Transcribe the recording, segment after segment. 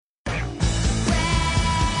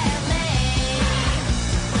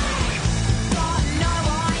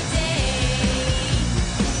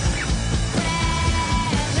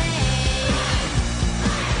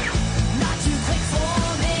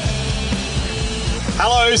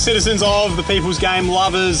Hello, citizens of the People's Game,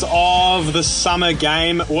 lovers of the summer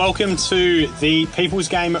game. Welcome to the People's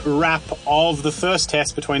Game wrap of the first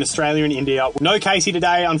test between Australia and India. No Casey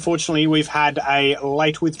today, unfortunately. We've had a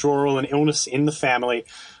late withdrawal and illness in the family.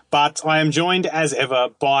 But I am joined, as ever,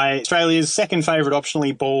 by Australia's second favourite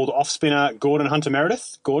optionally bald off-spinner, Gordon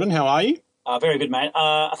Hunter-Meredith. Gordon, how are you? Very good, mate.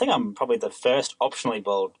 I think I'm probably the first optionally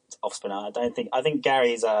bald off-spinner. I think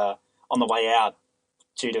Gary's on the way out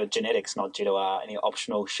due to genetics, not due to any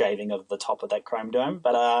optional shaving of the top of that chrome dome.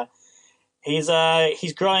 But he's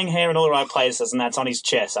growing hair in all the right places, and that's on his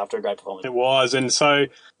chest after a great performance. It was, and so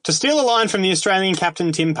to steal a line from the Australian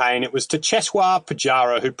captain Tim Payne, it was Techeshwar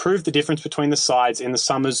Pujara who proved the difference between the sides in the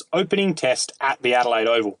summer's opening test at the Adelaide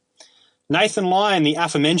Oval. Nathan Lyon, the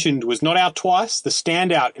aforementioned, was not out twice, the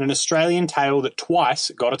standout in an Australian tale that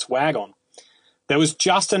twice got its wag on. There was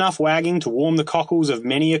just enough wagging to warm the cockles of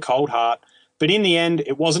many a cold heart, but in the end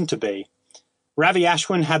it wasn't to be. Ravi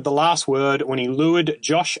Ashwin had the last word when he lured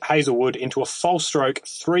Josh Hazlewood into a false stroke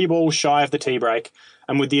 3 balls shy of the tea break,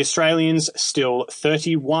 and with the Australians still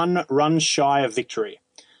 31 runs shy of victory.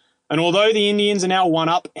 And although the Indians are now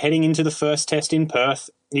 1-up heading into the first test in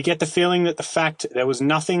Perth, you get the feeling that the fact there was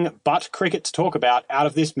nothing but cricket to talk about out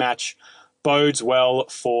of this match bodes well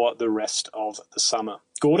for the rest of the summer.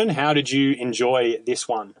 Gordon, how did you enjoy this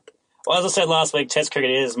one? Well, as I said last week, Test cricket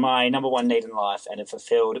is my number one need in life, and it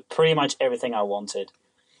fulfilled pretty much everything I wanted.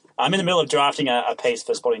 I'm in the middle of drafting a piece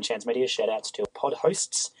for Sporting Chance Media, shout-outs to pod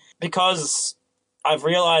hosts, because I've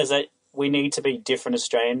realised that we need to be different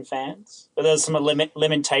Australian fans. But there's some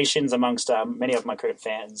limitations amongst many of my cricket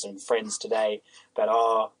fans and friends today. But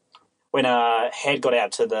when Head got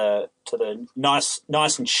out to the nice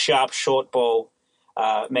and sharp short ball,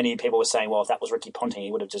 many people were saying, well, if that was Ricky Ponting,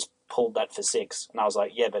 he would have just pulled that for 6. And I was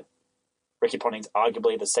like, yeah, but Ricky Ponting's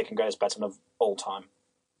arguably the second greatest batsman of all time.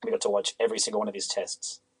 We got to watch every single one of his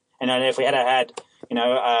tests. And if we had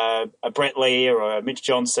a Brett Lee or a Mitch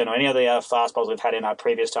Johnson or any of the other fast bowlers we've had in our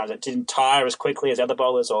previous times that didn't tire as quickly as other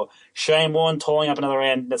bowlers, or Shane Warne toiling up another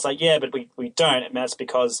end, it's like, yeah, but we don't. I mean, that's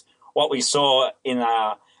because what we saw in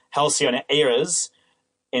our halcyon eras,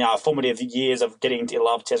 in our formative years of getting to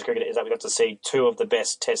love Test cricket, is that we got to see 2 of the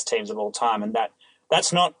best Test teams of all time, and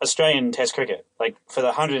that's not Australian Test cricket. Like, for the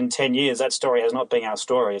 110 years, that story has not been our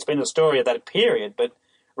story. It's been the story of that period, but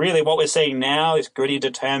really what we're seeing now is gritty,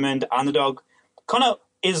 determined, underdog. Kind of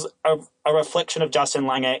is a reflection of Justin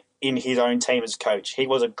Langer in his own team as coach. He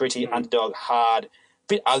was a gritty, underdog, hard,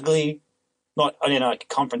 bit ugly, not in a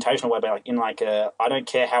confrontational way, but I don't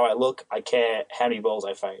care how I look, I care how many balls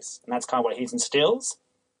I face. And that's kind of what he instills.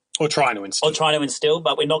 Or trying to instill.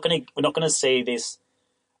 But we're not going to see this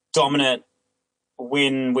dominant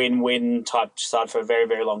win type side for a very,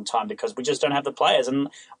 very long time, because we just don't have the players, and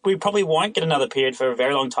we probably won't get another period for a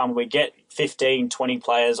very long time where we get 15, 20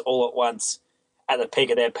 players all at once at the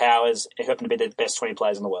peak of their powers who happen to be the best 20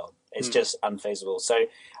 players in the world. It's just unfeasible. So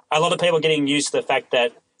a lot of people are getting used to the fact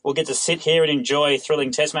that we'll get to sit here and enjoy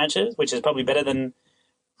thrilling test matches, which is probably better than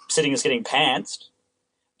sitting and getting pantsed,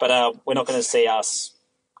 but we're not going to see us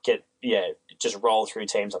just roll through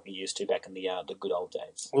teams like we used to back in the good old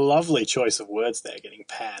days. Lovely choice of words there, getting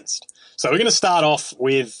pantsed. So we're going to start off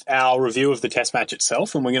with our review of the test match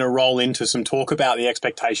itself, and we're going to roll into some talk about the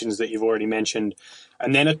expectations that you've already mentioned,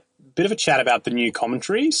 and then a bit of a chat about the new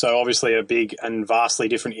commentary. So obviously a big and vastly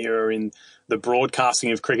different era in the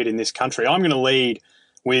broadcasting of cricket in this country. I'm going to lead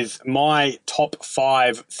with my top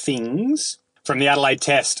 5 things from the Adelaide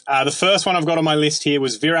Test. The first one I've got on my list here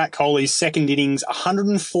was Virat Kohli's second innings,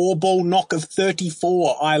 104-ball knock of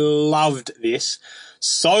 34. I loved this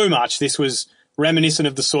so much. This was reminiscent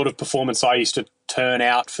of the sort of performance I used to turn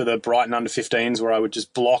out for the Brighton under-15s, where I would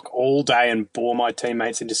just block all day and bore my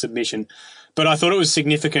teammates into submission. But I thought it was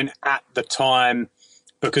significant at the time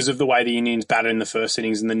because of the way the Indians batted in the first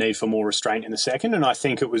innings and the need for more restraint in the second, and I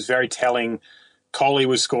think it was very telling. Kohli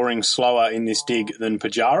was scoring slower in this dig than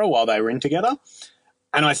Pujara while they were in together.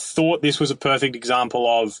 And I thought this was a perfect example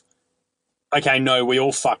of, okay, no, we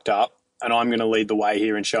all fucked up, and I'm going to lead the way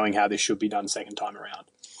here in showing how this should be done second time around.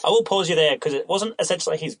 I will pause you there, because it wasn't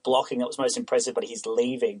essentially his blocking that was most impressive, but his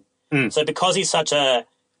leaving. So because he's such a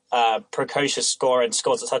precocious scorer and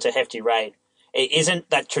scores at such a hefty rate, it isn't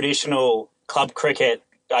that traditional club cricket,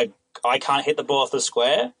 I can't hit the ball off the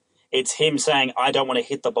square. It's him saying, I don't want to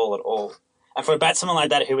hit the ball at all. And for a batsman like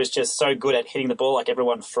that who was just so good at hitting the ball, like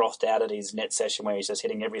everyone frothed out at his net session where he's just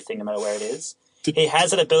hitting everything no matter where it is, he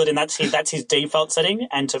has that ability, and that's his default setting.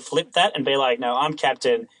 And to flip that and be like, no, I'm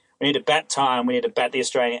captain, we need to bat time, we need to bat the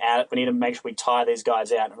Australian out, we need to make sure we tire these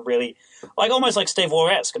guys out, and really, like almost like Steve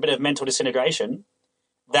Waugh-esque, a bit of mental disintegration.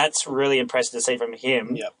 That's really impressive to see from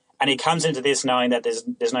him. Yep. And he comes into this knowing that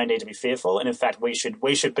there's no need to be fearful, and in fact we should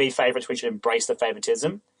be favourites. We should embrace the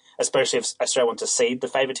favouritism, especially if Australia want to cede the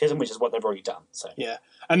favouritism, which is what they've already done. So yeah,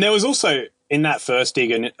 and there was also in that first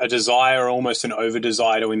dig a desire, almost an over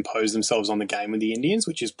desire, to impose themselves on the game with the Indians,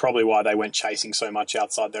 which is probably why they went chasing so much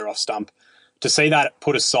outside their off stump. To see that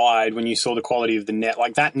put aside when you saw the quality of the net,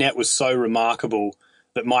 like that net was so remarkable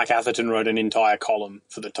that Mike Atherton wrote an entire column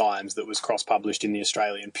for the Times that was cross-published in the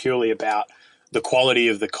Australian purely about the quality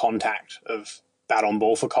of the contact of bat on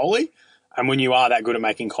ball for Kohli. And when you are that good at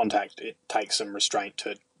making contact, it takes some restraint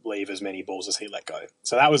to leave as many balls as he let go.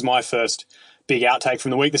 So that was my first big outtake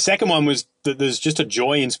from the week. The second one was that there's just a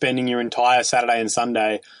joy in spending your entire Saturday and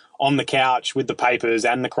Sunday on the couch with the papers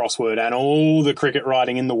and the crossword and all the cricket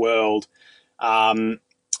writing in the world, and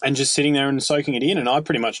just sitting there and soaking it in. And I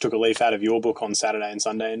pretty much took a leaf out of your book on Saturday and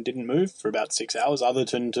Sunday and didn't move for about 6 hours other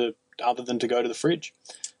than to go to the fridge.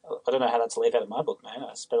 I don't know how that's a leaf out of my book, man.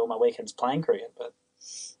 I spent all my weekends playing cricket, but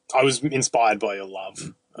I was inspired by your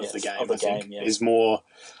love of the game. Of the I think game, yeah. is more.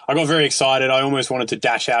 I got very excited. I almost wanted to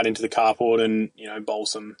dash out into the carport and bowl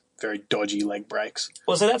some very dodgy leg breaks.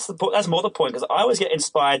 Well, so that's more the point, because I always get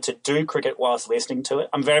inspired to do cricket whilst listening to it.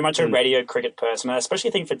 I'm very much a radio cricket person. I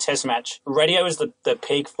especially think for Test match, radio is the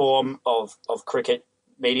peak form of cricket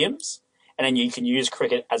mediums, and then you can use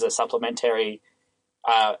cricket as a supplementary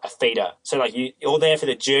a feeder. So like you're there for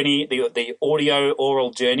the journey, the audio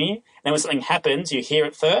oral journey, and then when something happens, you hear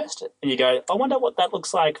it first, and you go, I wonder what that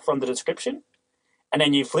looks like from the description. And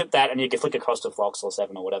then you flip that, and you can flick across to Fox or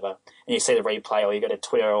 7 or whatever, and you see the replay, or you go to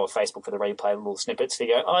Twitter or Facebook for the replay, little snippets. So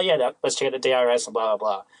you go, oh yeah, let's check out the DRS and blah, blah,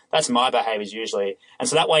 blah. That's my behaviours usually. And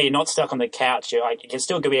so that way you're not stuck on the couch. You can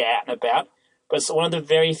still be out and about, but it's one of the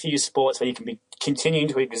very few sports where you can be continuing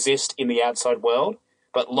to exist in the outside world,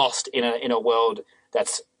 but lost in a world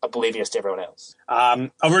that's oblivious to everyone else.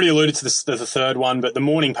 I've already alluded to the third one, but the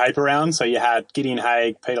morning paper round, so you had Gideon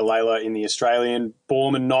Haigh, Peter Lalor in the Australian,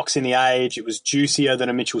 Borman, Knox in the Age. It was juicier than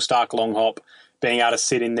a Mitchell Starc long hop, being able to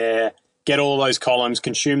sit in there, get all those columns,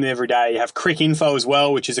 consume them every day. You have Crick Info as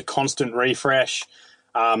well, which is a constant refresh.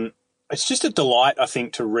 It's just a delight, I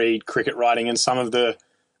think, to read cricket writing, and some of the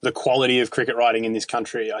quality of cricket writing in this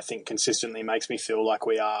country, I think, consistently makes me feel like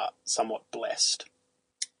we are somewhat blessed.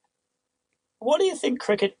 What do you think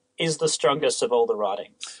cricket is the strongest of all the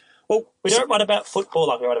writings? Well, we don't write about football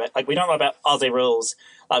like we write about, we don't write about Aussie rules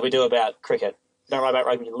like we do about cricket. We don't write about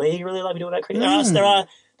rugby league really like we do about cricket.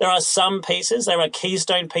 There are some pieces, there are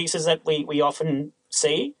keystone pieces that we often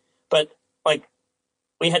see, but like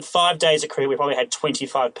we had 5 days of cricket, we probably had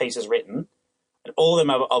 25 pieces written, and all of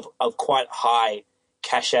them are of quite high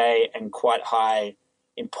cachet and quite high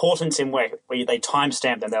importance in where they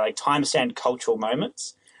timestamp them. They're like timestamped cultural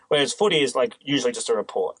moments. Whereas footy is like usually just a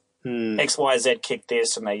report. XYZ kicked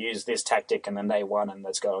this and they used this tactic and then they won and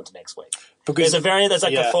let's go on to next week. Because there's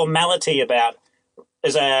a formality about,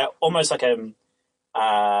 almost like an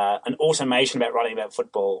automation about writing about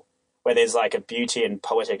football where there's like a beauty and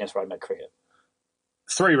poeticness writing about cricket.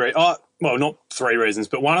 Not 3 reasons,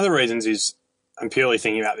 but one of the reasons is I'm purely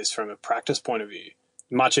thinking about this from a practice point of view.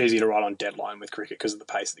 Much easier to write on deadline with cricket because of the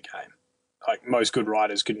pace of the game. Like most good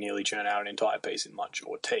writers could nearly churn out an entire piece in lunch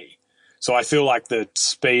or tea. So I feel like the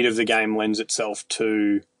speed of the game lends itself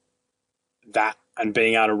to that and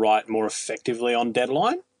being able to write more effectively on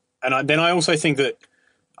deadline. And then I also think that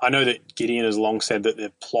I know that Gideon has long said that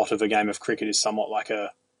the plot of a game of cricket is somewhat like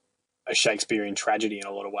a Shakespearean tragedy in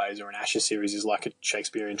a lot of ways, or an Ashes series is like a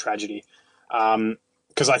Shakespearean tragedy.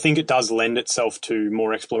 Because I think it does lend itself to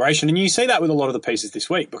more exploration. And you see that with a lot of the pieces this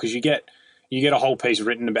week because you get a whole piece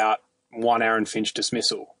written about one Aaron Finch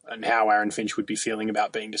dismissal and how Aaron Finch would be feeling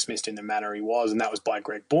about being dismissed in the manner he was, and that was by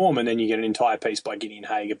Greg Baum. And then you get an entire piece by Gideon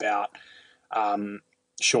Haigh about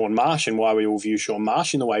Sean Marsh and why we all view Sean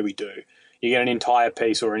Marsh in the way we do. You get an entire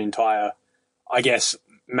piece or an entire, I guess,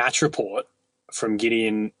 match report from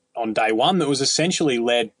Gideon on day one that was essentially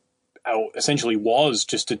was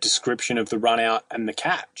just a description of the run out and the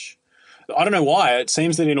catch. I don't know why. It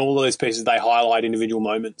seems that in all of those pieces they highlight individual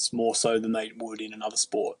moments more so than they would in another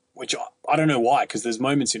sport, which I don't know why, because there's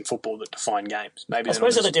moments in football that define games. Maybe I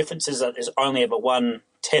suppose the difference is that there's only ever one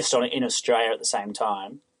test on it in Australia at the same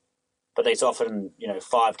time, but there's often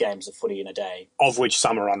 5 games of footy in a day. Of which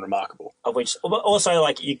some are unremarkable. Of which also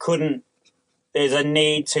you couldn't. There's a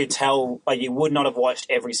need to tell, you would not have watched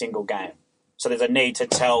every single game. So there's a need to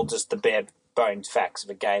tell just the bare bones facts of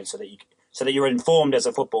a game so that you're informed as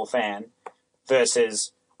a football fan,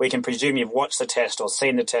 versus we can presume you've watched the test or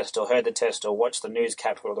seen the test or heard the test or watched the news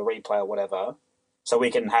capture or the replay or whatever, so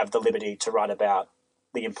we can have the liberty to write about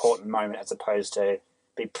the important moment as opposed to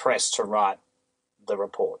be pressed to write the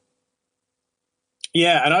report.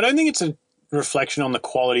 Yeah, and I don't think it's a reflection on the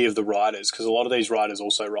quality of the riders, because a lot of these riders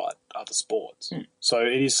also ride other sports. So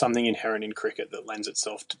it is something inherent in cricket that lends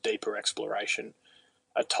itself to deeper exploration,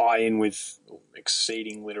 a tie-in with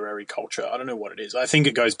exceeding literary culture. I don't know what it is. I think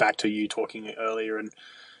it goes back to you talking earlier, and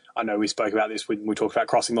I know we spoke about this when we talked about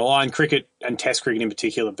crossing the line. Cricket, and Test cricket in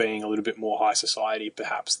particular, being a little bit more high society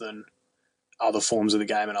perhaps than other forms of the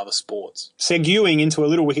game and other sports. Seguing into a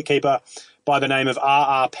little wicketkeeper by the name of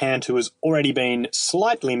R.R. Pant, who has already been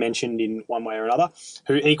slightly mentioned in one way or another,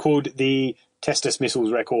 who equalled the Test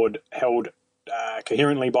dismissals record held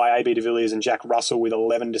coherently by A.B. de Villiers and Jack Russell with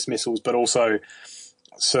 11 dismissals, but also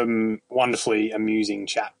some wonderfully amusing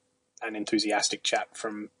chat and enthusiastic chat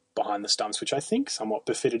from behind the stumps, which I think somewhat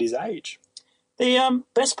befitted his age. The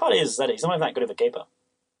best part is that he's not even that good of a keeper.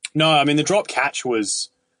 No, I mean, the drop catch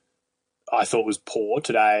I thought was poor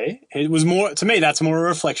today. It was more, to me, that's more a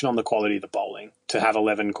reflection on the quality of the bowling, to have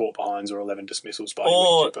 11 caught behinds or 11 dismissals by a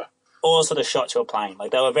wicketkeeper. Or also the shots you were playing.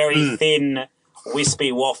 Like, they were very thin,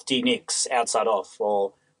 wispy, wafty nicks outside off,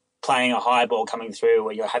 or playing a high ball coming through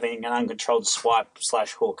where you're having an uncontrolled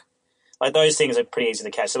swipe/hook. Like, those things are pretty easy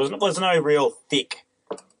to catch. There was no real thick,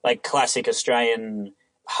 like, classic Australian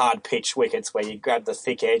hard-pitch wickets where you grab the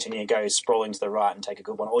thick edge and you go sprawling to the right and take a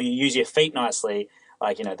good one. Or you use your feet nicely,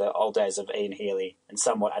 like, the old days of Ian Healy and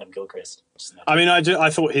somewhat Adam Gilchrist. I mean, I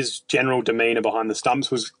thought his general demeanour behind the stumps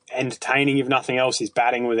was entertaining, if nothing else. His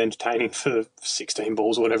batting was entertaining for the 16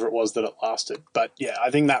 balls or whatever it was that it lasted. But, yeah, I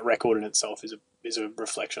think that record in itself is a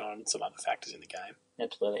reflection on some other factors in the game.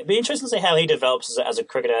 Absolutely. It'd be interesting to see how he develops as a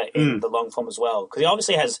cricketer in the long form as well. Because he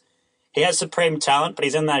obviously has supreme talent, but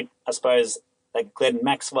he's in that, I suppose, that Glenn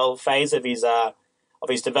Maxwell phase of his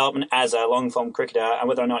development as a long form cricketer, and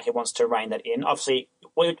whether or not he wants to rein that in. Obviously,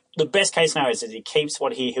 the best case scenario is that he keeps who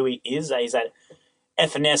he is. He's that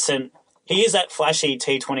effervescent. He is that flashy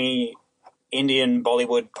T20 Indian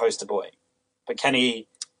Bollywood poster boy. But can he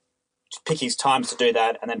pick his times to do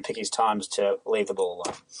that, and then pick his times to leave the ball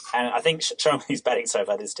alone? And I think showing his batting so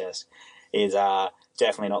far this test is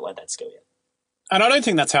definitely not learned that skill yet. And I don't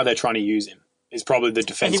think that's how they're trying to use him. Is probably the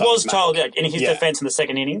defence. He was told in his defence in the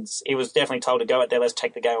second innings, he was definitely told to go out there, let's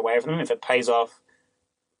take the game away from them. If it pays off,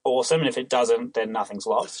 awesome. And if it doesn't, then nothing's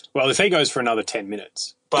lost. Well, if he goes for another 10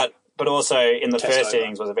 minutes. But also in the first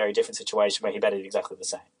innings was a very different situation where he batted exactly the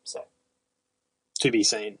same. So to be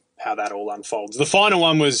seen how that all unfolds. The final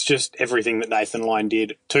one was just everything that Nathan Lyon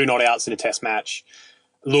did. 2 not outs in a test match.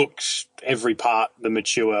 Looked every part the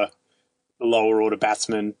mature lower order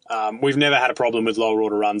batsman. We've never had a problem with lower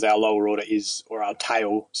order runs. Our lower order or our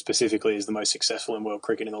tail specifically, is the most successful in world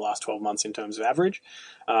cricket in the last 12 months in terms of average.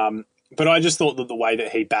 But I just thought that the way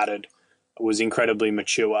that he batted was incredibly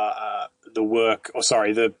mature. On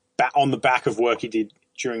the back of work he did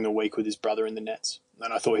during the week with his brother in the nets.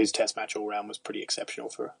 And I thought his test match all round was pretty exceptional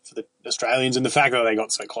for the Australians. And the fact that they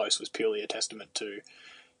got so close was purely a testament to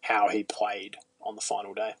how he played on the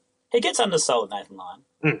final day. He gets undersold, Nathan Lyon.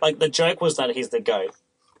 Like, the joke was that he's the GOAT,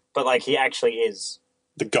 but, like, he actually is.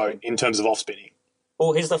 The GOAT in terms of off-spinning.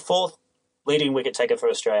 Well, he's the 4th leading wicket taker for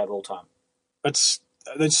Australia of all time. That's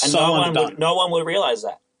so underdone. No one would realise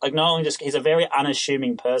that. Like, he's a very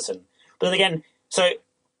unassuming person. But then again, so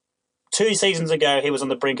 2 seasons ago, he was on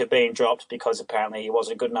the brink of being dropped because apparently he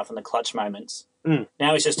wasn't good enough in the clutch moments.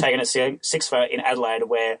 Now he's just taken a 6-for in Adelaide,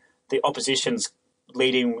 where the opposition's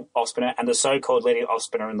leading off-spinner and the so-called leading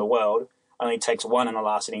off-spinner in the world only takes 1 in the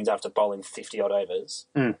last innings after bowling 50-odd overs.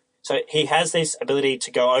 So he has this ability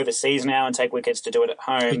to go overseas now and take wickets, to do it at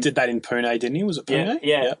home. He did that in Pune, didn't he? Was it Pune?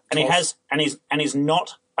 Yeah. And he's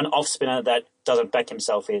not an off-spinner that doesn't back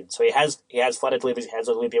himself in. So he has flat deliveries, he has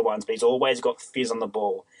Olympia ones, but he's always got fizz on the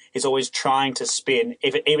ball. He's always trying to spin.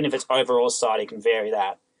 Even if it's over or side, he can vary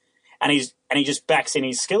that. And he just backs in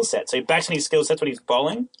his skill set. So he backs in his skill sets when he's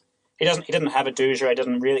bowling. He doesn't have a doozer. He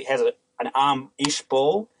doesn't really has an arm-ish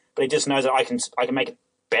ball, but he just knows that I can make it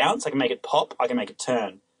bounce, I can make it pop, I can make it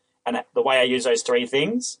turn. And the way I use those 3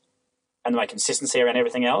 things and my consistency around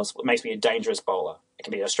everything else, it makes me a dangerous bowler. It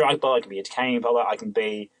can be a strike bowler, it can be a decaying bowler, I can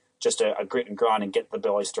be just a grit and grind and get the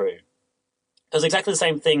boys through. It's exactly the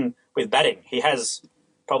same thing with batting. He has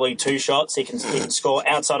probably 2 shots. He can score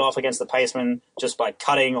outside off against the paceman just by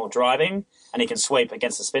cutting or driving, and he can sweep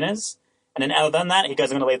against the spinners. And then other than that, he goes,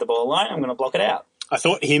 I'm going to leave the ball alone, I'm going to block it out. I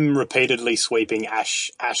thought him repeatedly sweeping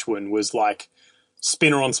Ashwin was like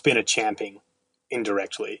spinner on spinner champing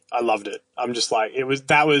indirectly. I loved it. I'm just like,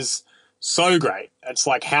 that was so great. It's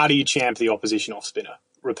like, how do you champ the opposition off spinner?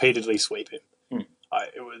 Repeatedly sweep him.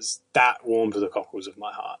 That warmed the cockles of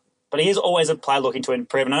my heart. But he is always a player looking to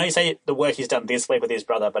improve. And I know you say the work he's done this week with his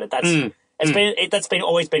brother, but That's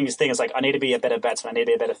always been his thing. It's like, I need to be a better batsman, I need to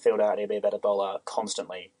be a better fielder, I need to be a better bowler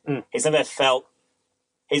constantly. He's never felt...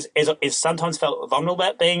 He's sometimes felt vulnerable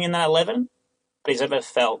about being in that 11, but he's never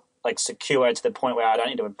felt like secure to the point where I don't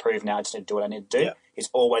need to improve now, I just need to do what I need to do. Yeah. He's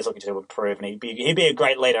always looking to improve, and he'd be a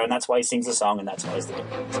great leader, and that's why he sings the song, and that's why he's the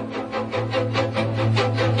difference.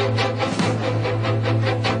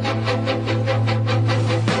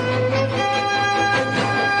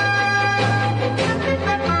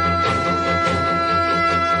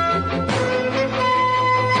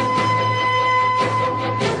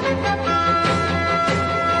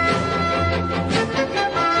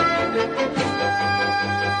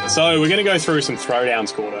 So we're going to go through some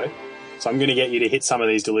throwdowns, Gordo. So I'm going to get you to hit some of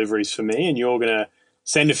these deliveries for me, and you're going to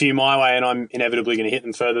send a few my way, and I'm inevitably going to hit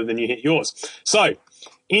them further than you hit yours. So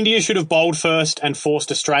India should have bowled first and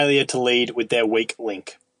forced Australia to lead with their weak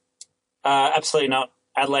link. Absolutely not.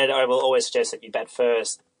 Adelaide, I will always suggest that you bat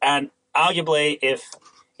first. And arguably, if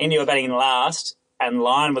India were batting last and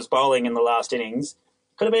Lyon was bowling in the last innings,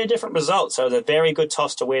 could have been a different result. So it was a very good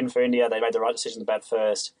toss to win for India. They made the right decision to bat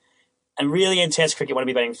first. And really, in Test cricket, you want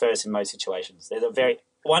to be batting first in most situations. There's a very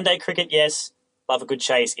one-day cricket, yes, love a good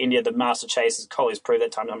chase. India, the master chasers, Kohli's proved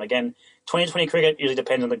that time and time again. 2020 cricket usually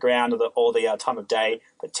depends on the ground or the time of day.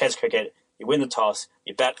 But Test cricket, you win the toss,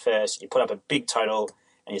 you bat first, you put up a big total,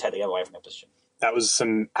 and you take the game away from their position. That was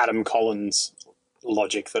some Adam Collins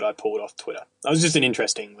logic that I pulled off Twitter. That was just an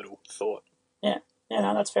interesting little thought. Yeah,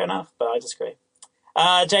 no, that's fair enough, but I disagree.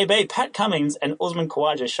 JB, Pat Cummins and Usman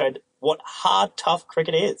Khawaja showed what hard, tough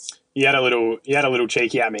cricket is. You had a little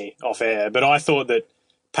cheeky at me off air, but I thought that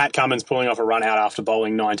Pat Cummins pulling off a run out after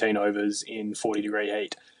bowling 19 overs in 40-degree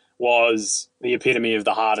heat was the epitome of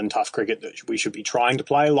the hard and tough cricket that we should be trying to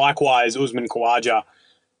play. Likewise, Usman Khawaja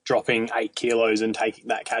dropping 8 kilos and taking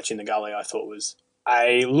that catch in the gully, I thought was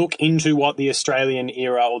a look into what the Australian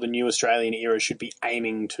era or the new Australian era should be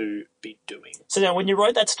aiming to be doing. So now, when you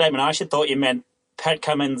wrote that statement, I actually thought you meant Pat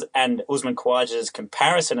Cummins and Usman Khawaja's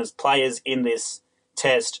comparison as players in this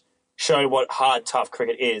test show what hard, tough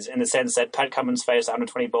cricket is, in the sense that Pat Cummins faced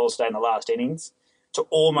 120 balls today in the last innings to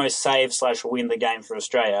almost save/win the game for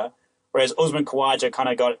Australia, whereas Usman Khawaja kind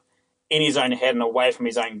of got in his own head and away from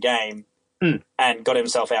his own game and got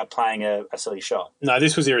himself out playing a silly shot. No,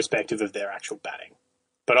 this was irrespective of their actual batting.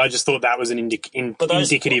 But I just thought that was an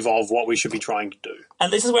indicative of what we should be trying to do.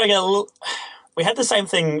 And this is where I get a little... We had the same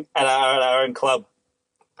thing at our own club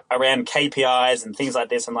around KPIs and things like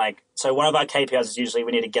this. And so one of our KPIs is usually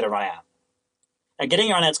we need to get a run out. And getting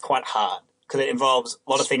a run out's quite hard because it involves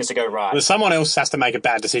a lot of things to go right. Well, someone else has to make a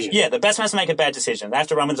bad decision. Yeah, the batsman has to make a bad decision. They have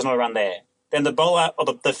to run when there's not a run there. Then the bowler or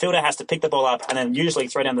the fielder has to pick the ball up and then usually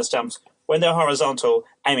throw down the stumps when they're horizontal,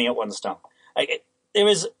 aiming at one stump. There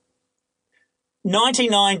is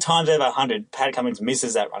 99 times out of 100, Pat Cummins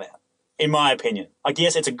misses that run out, in my opinion.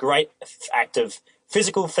 Yes, it's a great act of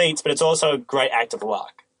physical feats, but it's also a great act of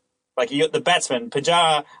luck. You got the batsman,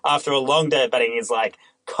 Pujara, after a long day of batting, is like,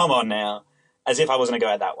 come on now, as if I was going to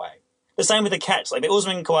go out that way. The same with the catch. The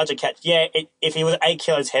Usman Khawaja catch, if he was 8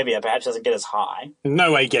 kilos heavier, perhaps doesn't get as high.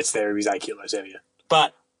 No way he gets there if he's 8 kilos heavier.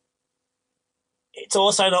 But it's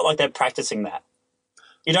also not like they're practicing that.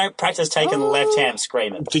 You don't practice taking the left-hand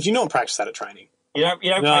screamer. Did you not practice that at training? You don't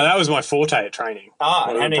no, that was my forte at training.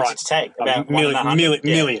 How many did you take? About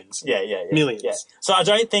millions. Yeah. Millions. Yeah. So I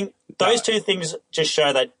don't think those two things just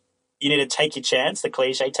show that you need to take your chance, the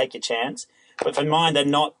cliche, take your chance. But for mine, they're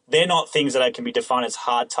not things that can be defined as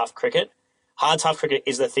hard, tough cricket. Hard, tough cricket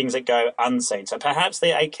is the things that go unseen. So perhaps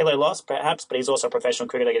the 8 kilo loss, perhaps, but he's also a professional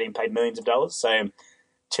cricketer getting paid millions of dollars. So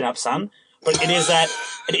chin up, son. But it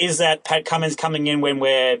is that Pat Cummins coming in when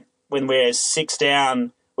we're 6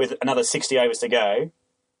 down with another 60 overs to go,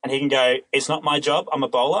 and he can go, it's not my job, I'm a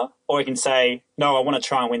bowler, or he can say, no, I want to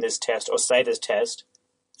try and win this test or save this test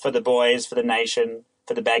for the boys, for the nation,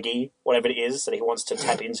 for the baggy, whatever it is that he wants to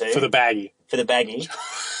tap into. For the baggy.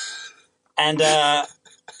 And the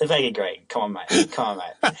baggy green. Come on, mate.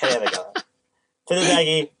 Here they go. For the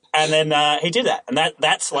baggy. And then he did that. And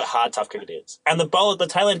that's what hard, tough cricket is. And the bowler, the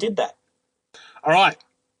tail end did that. All right,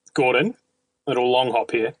 Gordon, little long hop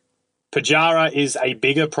here. Pujara is a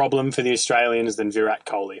bigger problem for the Australians than Virat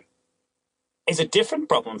Kohli. It's a different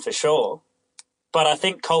problem for sure. But I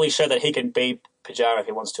think Kohli showed that he can beat Pujara if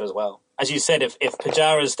he wants to as well. As you said, if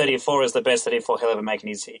Pujara's 34 is the best 34 he'll ever make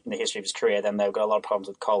in the history of his career, then they've got a lot of problems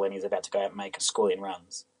with Kohli and he's about to go out and make a squillion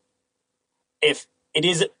runs. If it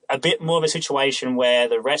is a bit more of a situation where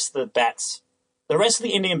the rest of the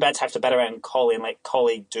Indian bats have to bat around Kohli and let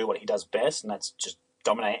Kohli do what he does best, and that's just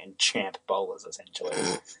dominate and champ bowlers, essentially.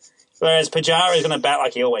 Whereas Pujara is going to bat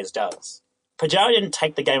like he always does. Pujara didn't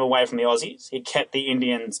take the game away from the Aussies. He kept the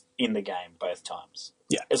Indians in the game both times.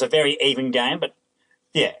 Yeah. It was a very even game, but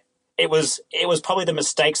yeah, it was probably the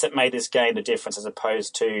mistakes that made this game the difference as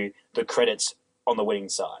opposed to the credits on the winning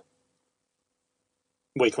side.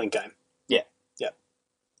 Weak link game. Yeah. Yeah.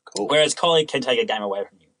 Cool. Whereas Kohli can take a game away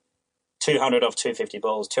from you. 200 off 250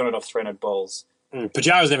 balls, 200 off 300 balls.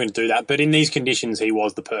 Pujara's never going to do that, but in these conditions, he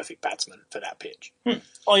was the perfect batsman for that pitch.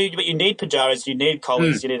 But you need Pujaras, you need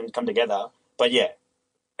Kohlis, you need them to come together. But yeah,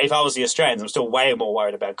 if I was the Australians, I'm still way more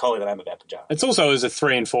worried about Kohli than I am about Pujara. It's also, as a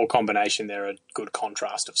 3 and 4 combination, they're a good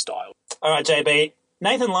contrast of style. All right, JB.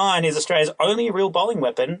 Nathan Lyon is Australia's only real bowling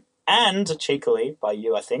weapon, and, cheekily, by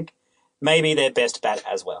you, I think, maybe their best bat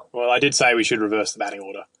as well. Well, I did say we should reverse the batting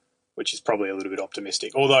order, which is probably a little bit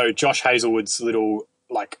optimistic. Although Josh Hazelwood's little,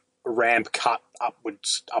 ramp cut,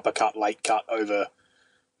 upwards, uppercut, late cut over...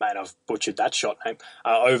 Man, I've butchered that shot name.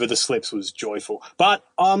 Over the slips was joyful. But,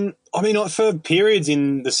 for periods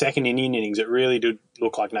in the second Indian innings, it really did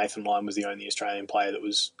look like Nathan Lyon was the only Australian player that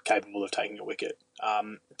was capable of taking a wicket.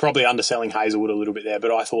 Probably underselling Hazelwood a little bit there, but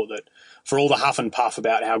I thought that for all the huff and puff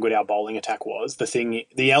about how good our bowling attack was,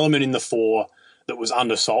 the element in the 4 that was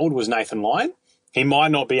undersold was Nathan Lyon. He might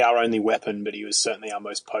not be our only weapon, but he was certainly our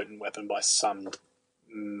most potent weapon by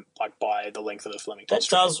by the length of the Flemington That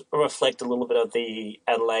does reflect a little bit of the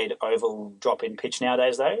Adelaide Oval drop-in pitch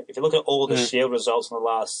nowadays, though. If you look at all the Shield results in the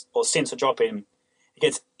last, or since the drop-in, it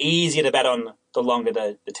gets easier to bat on the longer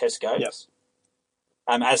the test goes.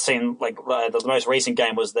 Yep. As seen, the most recent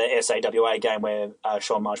game was the SAWA game where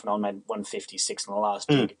Sean Marshman made 156 in the last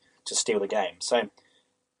gig to steal the game. So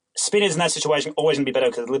spinners in that situation always going to be better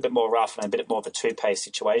because it's a little bit more rough and a bit more of a two-pace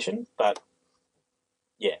situation. But,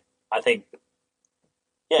 yeah, I think...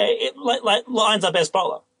 Yeah, Lyon's our best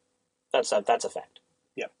bowler. That's a fact.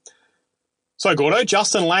 Yeah. So, Gordo,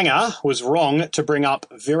 Justin Langer was wrong to bring up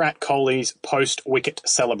Virat Kohli's post-wicket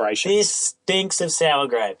celebration. This stinks of sour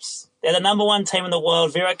grapes. They're the number 1 team in the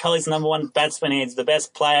world. Virat Kohli's the number 1 batsman. He's the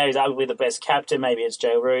best player. He's arguably the best captain. Maybe it's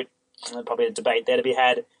Joe Root. There's probably a debate there to be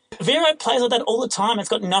had. Virat plays like that all the time. It's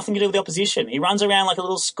got nothing to do with the opposition. He runs around like a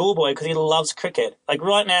little schoolboy because he loves cricket. Like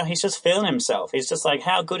right now, he's just feeling himself. He's just like,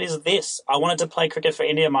 how good is this? I wanted to play cricket for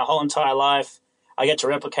India my whole entire life. I get to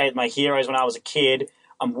replicate my heroes when I was a kid.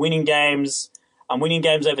 I'm winning games. I'm winning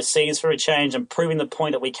games overseas for a change. I'm proving the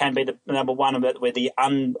point that we can be the number 1, but we're the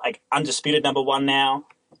undisputed number 1 now,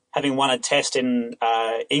 having won a test in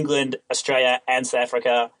England, Australia, and South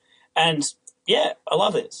Africa. And yeah, I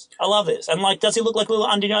love this. And, does he look like a little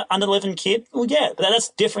under 11 kid? Well, yeah, but that's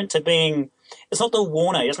different to being... It's not the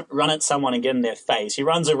Warner. He doesn't run at someone and get in their face. He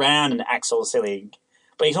runs around and acts all silly,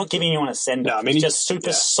 but he's not giving anyone a send-off. He's just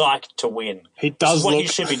super psyched to win. He does what he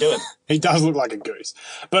should be doing. He does look like a goose.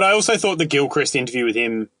 But I also thought the Gilchrist interview with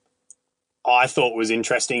him, I thought was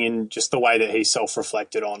interesting in just the way that he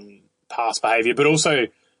self-reflected on past behaviour, but also...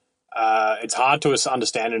 it's hard to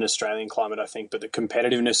understand in Australian climate, I think, but the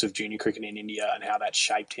competitiveness of junior cricket in India and how that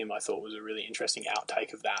shaped him, I thought was a really interesting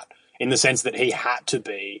outtake of that, in the sense that he had to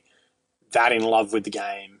be that in love with the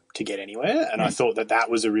game to get anywhere, and I thought that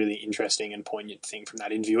was a really interesting and poignant thing from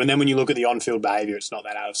that interview. And then when you look at the on-field behaviour, it's not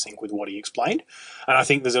that out of sync with what he explained, and I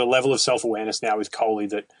think there's a level of self-awareness now with Kohli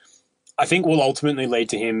that I think will ultimately lead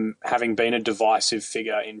to him having been a divisive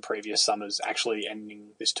figure in previous summers, actually ending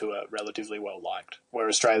this tour relatively well-liked, where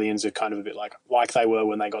Australians are kind of a bit like they were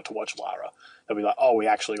when they got to watch Lara. They'll be like, oh, we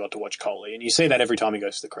actually got to watch Kohli. And you see that every time he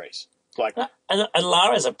goes to the crease. And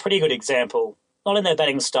Lara's a pretty good example, not in their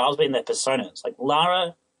batting styles, but in their personas.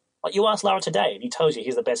 Lara, you ask Lara today, and he tells you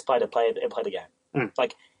he's the best player to play the game.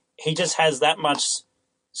 He just has that much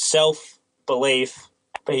self-belief.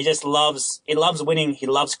 But he loves winning, he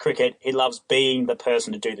loves cricket, he loves being the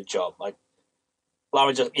person to do the job.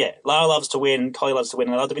 Lara loves to win, Kohli loves to win,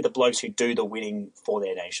 and they love to be the blokes who do the winning for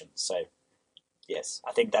their nation. So, yes,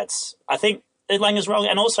 I think Langer's wrong.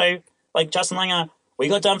 And also, Justin Langer, we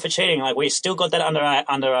got done for cheating. We still got that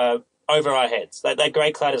over our heads. That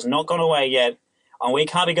grey cloud has not gone away yet, and we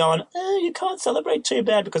can't be going, you can't celebrate too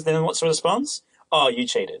bad, because then what's the response? Oh, you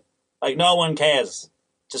cheated. No one cares.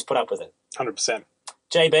 Just put up with it. 100%.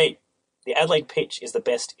 JB, the Adelaide pitch is the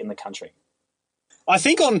best in the country. I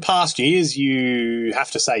think on past years you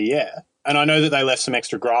have to say yeah. And I know that they left some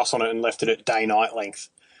extra grass on it and left it at day-night length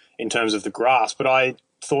in terms of the grass, but I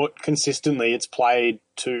thought consistently it's played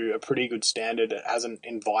to a pretty good standard. It hasn't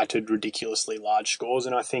invited ridiculously large scores,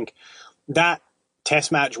 and I think that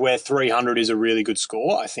test match where 300 is a really good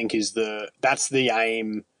score, I think that's the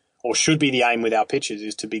aim, or should be the aim with our pitches,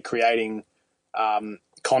 is to be creating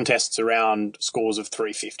contests around scores of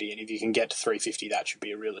 350, and if you can get to 350, that should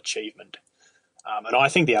be a real achievement. And I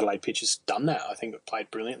think the Adelaide pitch has done that. I think it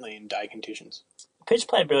played brilliantly in day conditions. Pitch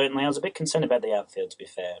played brilliantly. I was a bit concerned about the outfield, to be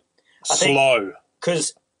fair. Slow.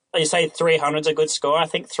 Because you say 300's a good score. I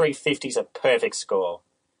think 350's a perfect score.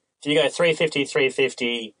 If you go 350,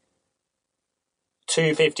 350,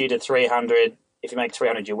 250 to 300, if you make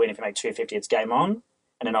 300, you win. If you make 250, it's game on.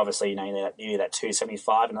 And then obviously, you need that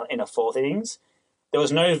 275 in a fourth innings. There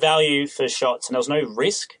was no value for shots and there was no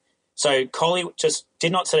risk. So Coley just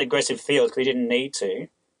did not set aggressive fields because he didn't need to.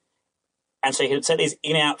 And so he could set these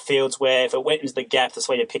in-out fields where if it went into the gap, the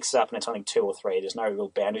sweeper picks it up and it's only 2 or 3. There's no real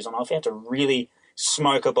boundaries on off. You have to really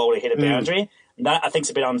smoke a ball to hit a boundary. And that, I think, is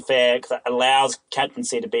a bit unfair because it allows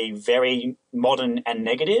captaincy to be very modern and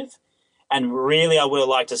negative. And really, I would have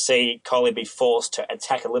liked to see Coley be forced to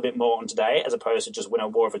attack a little bit more on today as opposed to just win a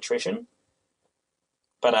war of attrition.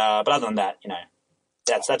 But other than that,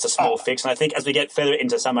 that's a small fix. And I think as we get further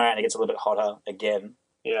into summer and it gets a little bit hotter again,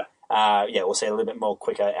 we'll see a little bit more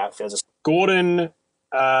quicker outfields. Gordon,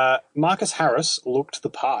 Marcus Harris looked the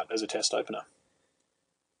part as a test opener.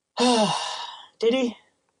 Did he?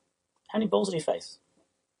 How many balls did he face?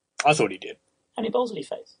 I thought he did. How many balls did he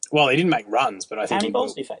face? Well, he didn't make runs, but I think How many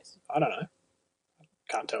balls did he face? I don't know.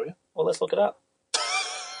 Can't tell you. Well, let's look it up.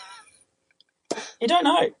 You don't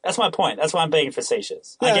know. That's my point. That's why I'm being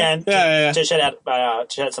facetious. Again, to shout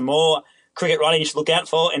out some more cricket writing you should look out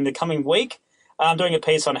for in the coming week. I'm doing a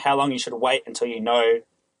piece on how long you should wait until you know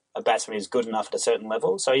a batsman is good enough at a certain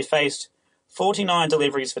level. So he faced 49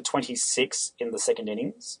 deliveries for 26 in the second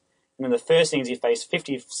innings. And in the first innings, he faced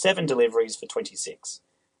 57 deliveries for 26.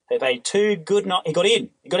 They played 2 good... He got in.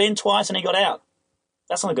 He got in twice and he got out.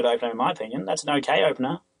 That's not a good opener in my opinion. That's an okay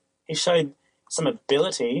opener. He showed some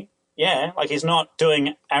ability. Yeah, like he's not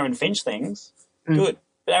doing Aaron Finch things. Good.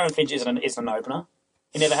 But Aaron Finch isn't an opener.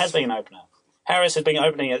 He never has been an opener. Harris has been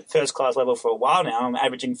opening at first-class level for a while now. I'm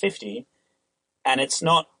averaging 50. And it's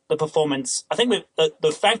not the performance... I think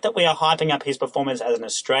the fact that we are hyping up his performance as an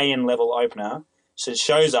Australian-level opener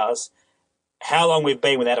shows us how long we've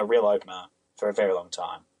been without a real opener for a very long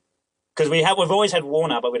time. Because we've always had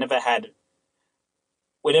Warner, but we've never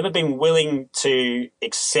been willing to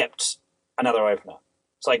accept another opener.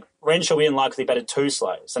 It's like Renshaw we didn't like because he batted too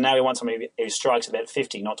slow. So now we want somebody who strikes about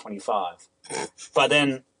 50, not 25. But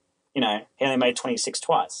then, he only made 26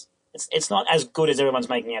 twice. It's not as good as everyone's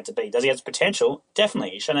making it out to be. Does he have potential?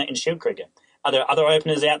 Definitely. He's shown that in Shield cricket. Are there other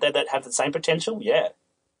openers out there that have the same potential? Yeah.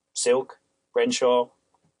 Silk, Renshaw,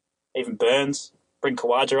 even Burns, bring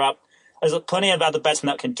Khawaja up. There's plenty of other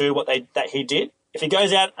batsmen that can do what that he did. If he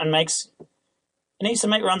goes out and he needs to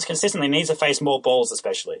make runs consistently. He needs to face more balls,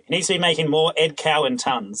 especially. He needs to be making more Ed Cowan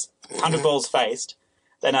tons, 100 balls faced,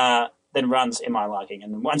 than runs in my liking.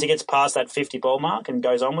 And once he gets past that 50 ball mark and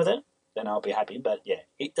goes on with it, then I'll be happy. But yeah,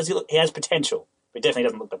 he has potential. But he definitely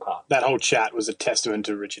doesn't look the part. That whole chat was a testament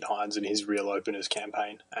to Richard Hines and his real openers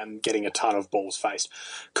campaign and getting a ton of balls faced.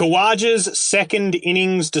 Khawaja's second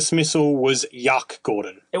innings dismissal was yuck,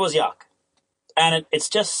 Gordon. It was yuck. And it's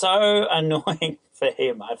just so annoying for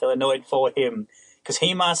him. I feel annoyed for him because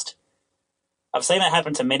he must... I've seen that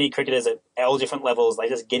happen to many cricketers at all different levels. They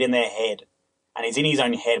just get in their head, and he's in his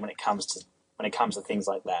own head when it comes to things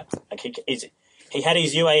like that. Like he had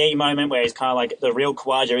his UAE moment where he's kind of like, the real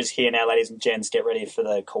Khawaja is here now, ladies and gents. Get ready for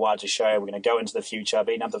the Khawaja show. We're going to go into the future,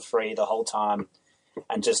 be number 3 the whole time,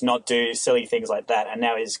 and just not do silly things like that. And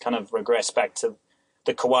now he's kind of regressed back to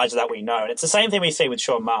the Khawaja that we know. And it's the same thing we see with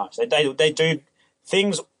Sean Marsh. They do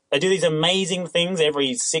things. They do these amazing things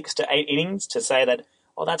every 6 to 8 innings to say that,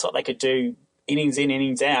 that's what they could do innings in,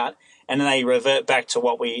 innings out, and then they revert back to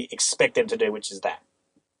what we expect them to do, which is that.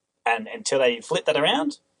 And until they flip that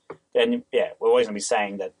around, then, we're always going to be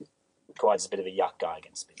saying that Khawaja's a bit of a yuck guy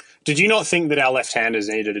against spin. Did you not think that our left-handers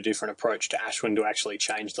needed a different approach to Ashwin to actually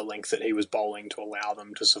change the length that he was bowling to allow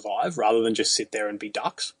them to survive, rather than just sit there and be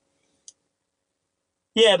ducks?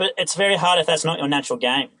 Yeah, but it's very hard if that's not your natural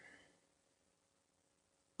game.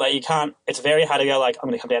 Like, you can't... It's very hard to go, I'm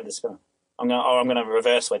going to come down to the spinner. I'm going to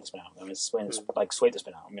reverse sweep the spinner. I'm going to sweep the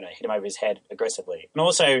spinner. I'm going to hit him over his head aggressively. And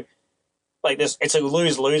also, it's a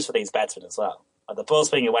lose-lose for these batsmen as well. The ball's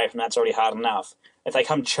being away from that's already hard enough. If they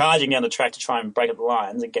come charging down the track to try and break up the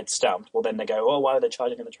lines and get stumped, well, then they go, why are they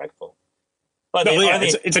charging down the track for?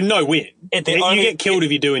 It's a no-win. You get killed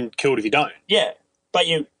if you do and killed if you don't. Yeah, but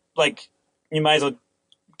you may as well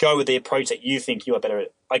go with the approach that you think you are better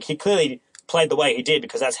at. He clearly played the way he did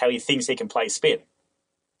because that's how he thinks he can play spin.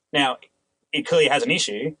 Now, he clearly has an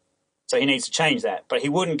issue, so he needs to change that. But he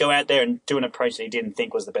wouldn't go out there and do an approach that he didn't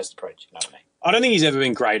think was the best approach. You know what I mean? I don't think he's ever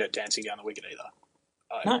been great at dancing down the wicket either.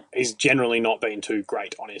 No. He's generally not been too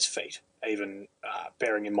great on his feet. even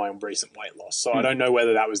bearing in mind recent weight loss. So I don't know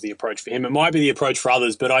whether that was the approach for him. It might be the approach for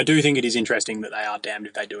others, but I do think it is interesting that they are damned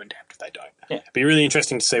if they do and damned if they don't. Yeah. It'd be really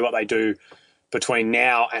interesting to see what they do between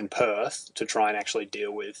now and Perth to try and actually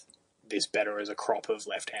deal with this better as a crop of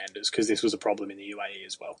left-handers, because this was a problem in the UAE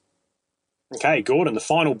as well. Okay, Gordon, the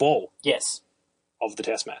final ball Yes. of the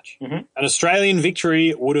Test match. Mm-hmm. An Australian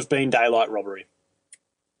victory would have been daylight robbery.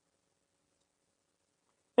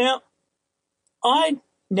 Now, I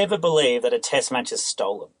never believe that a Test match is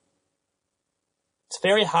stolen. It's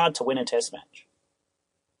very hard to win a Test match.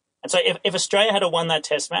 And so if Australia had won that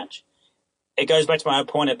Test match, it goes back to my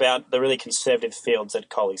point about the really conservative fields that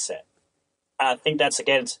Kohli set. I think that's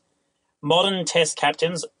against modern Test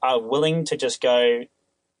captains are willing to just go,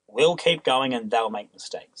 we'll keep going and they'll make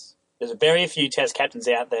mistakes. There's very few Test captains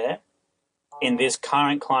out there in this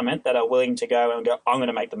current climate that are willing to go and go, I'm going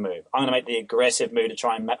to make the move. I'm going to make the aggressive move to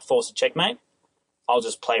try and force a checkmate. I'll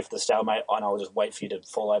just play for the stalemate and I'll just wait for you to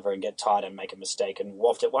fall over and get tired and make a mistake and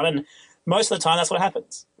waft at one. And most of the time, that's what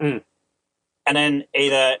happens. Mm. And then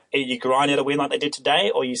either you grind out a win like they did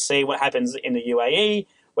today, or you see what happens in the UAE,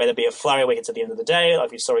 where there'll be a flurry of wickets at the end of the day,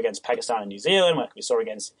 like we saw against Pakistan and New Zealand, like we saw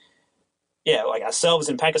against, like ourselves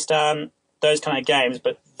in Pakistan, those kind of games.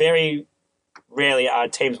 But very rarely are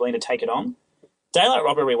teams willing to take it on. Daylight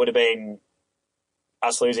robbery would have been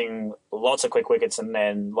us losing lots of quick wickets and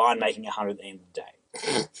then line making 100 at the end of the day.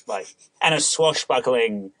 And a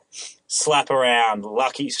swashbuckling, slap around,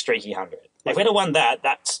 lucky, streaky 100. If we'd have won that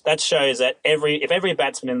shows that if every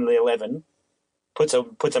batsman in the 11 puts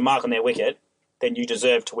a mark on their wicket, then you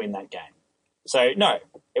deserve to win that game. So, no,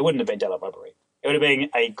 it wouldn't have been daylight robbery. It would have been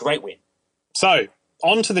a great win. So,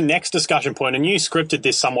 on to the next discussion point, and you scripted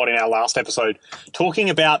this somewhat in our last episode, talking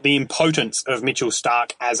about the impotence of Mitchell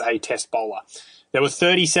Starc as a Test bowler. There were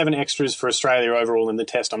 37 extras for Australia overall in the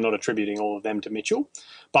Test. I'm not attributing all of them to Mitchell.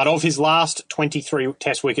 But of his last 23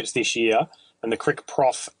 Test wickets this year, and the Crick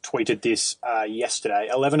Prof tweeted this yesterday,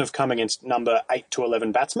 11 have come against number 8 to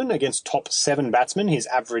 11 batsmen. Against top 7 batsmen, his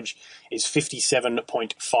average is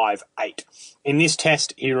 57.58. In this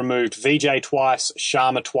Test, he removed Vijay twice,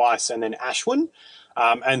 Sharma twice, and then Ashwin.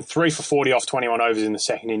 And 3 for 40 off 21 overs in the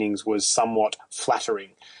second innings was somewhat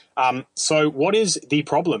flattering. So what is the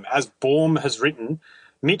problem? As Baum has written,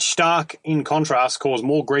 Mitch Starc, in contrast, caused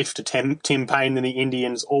more grief to Tim Payne than the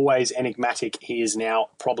Indians. Always enigmatic, he is now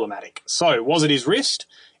problematic. So, was it his wrist?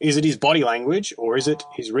 Is it his body language? Or is it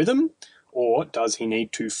his rhythm? Or does he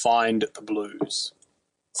need to find the blues?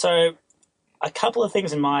 So, a couple of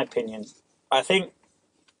things in my opinion. I think,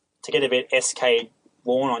 to get a bit SK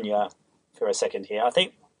worn on you for a second here, I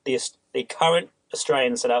think the current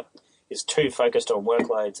Australian setup is too focused on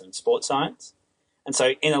workloads and sports science. And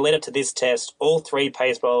so in the lead-up to this Test, all 3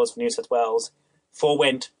 pace bowlers for New South Wales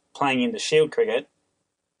forewent playing in the Shield cricket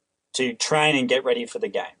to train and get ready for the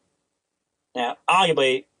game. Now,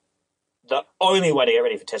 arguably, the only way to get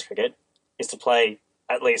ready for Test cricket is to play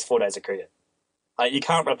at least 4 days of cricket. You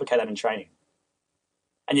can't replicate that in training.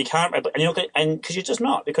 And you can't because you're just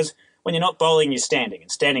not. Because when you're not bowling, you're standing,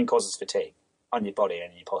 and standing causes fatigue on your body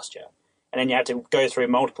and your posture. And then you have to go through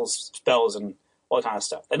multiple spells and all that kind of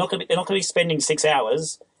stuff. They're not going to be spending 6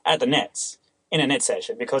 hours at the nets in a net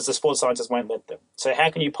session because the sports scientists won't let them. So how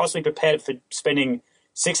can you possibly prepare for spending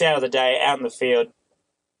 6 hours a day out in the field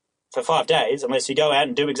for 5 days unless you go out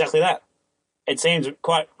and do exactly that? It seems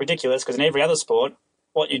quite ridiculous because in every other sport,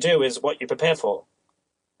 what you do is what you prepare for.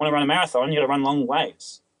 Want to run a marathon, you got to run long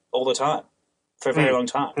ways all the time for a very long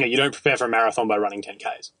time. Yeah, you don't prepare for a marathon by running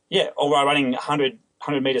 10Ks. Yeah, or by running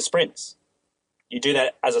 100-metre sprints. You do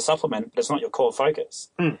that as a supplement, but it's not your core focus.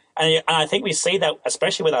 And I think we see that,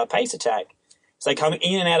 especially with our pace attack, so they come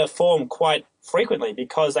in and out of form quite frequently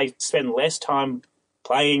because they spend less time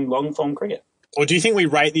playing long-form cricket. Or do you think we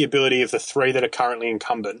rate the ability of the 3 that are currently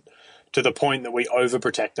incumbent to the point that we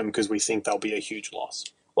overprotect them because we think they'll be a huge loss?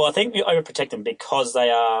 Well, I think we overprotect them because they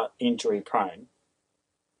are injury-prone.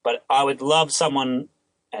 But I would love someone,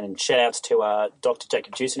 and shout-outs to Dr.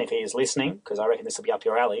 Jacob Jewson if he is listening, because I reckon this will be up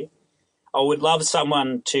your alley. I would love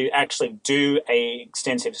someone to actually do an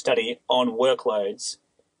extensive study on workloads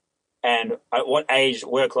and at what age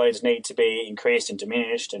workloads need to be increased and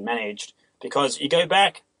diminished and managed, because you go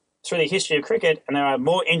back through the history of cricket and there are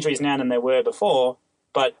more injuries now than there were before,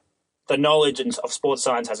 but the knowledge of sports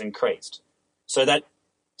science has increased. So that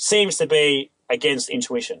seems to be against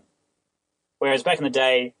intuition. Whereas back in the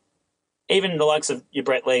day, even the likes of your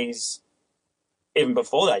Brett Lees, even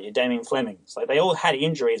before that, your Damien Flemings, they all had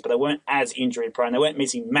injuries, but they weren't as injury-prone. They weren't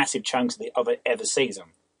missing massive chunks of a season.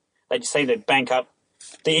 They just seemed to bank up.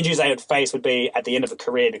 The injuries they would face would be at the end of a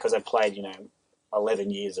career because they've played, 11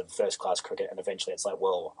 years of first-class cricket, and eventually it's like,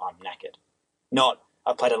 well, I'm knackered. Not,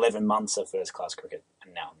 I played 11 months of first-class cricket,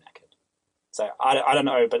 and now I'm knackered. So I don't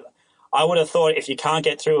know, but I would have thought if you can't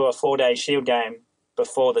get through a 4-day Shield game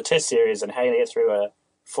before the Test series, and how you get through a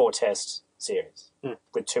 4-test series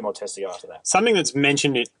with 2 more tests to go after that. Something that's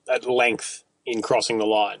mentioned at length in crossing the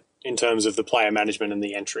line in terms of the player management and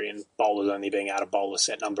the entry and bowlers only being able to bowl a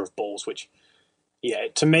set number of balls, which, yeah,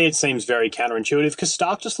 to me it seems very counterintuitive because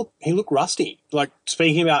Stark he looked rusty. Like,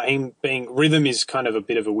 speaking about him being, rhythm is kind of a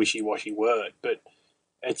bit of a wishy-washy word, but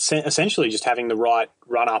it's essentially just having the right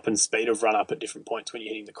run-up and speed of run-up at different points when you're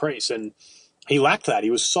hitting the crease, and he lacked that.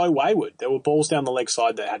 He was so wayward. There were balls down the leg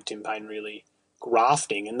side that had Tim Payne really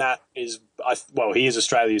grafting, and that is, he is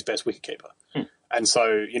Australia's best wicketkeeper. And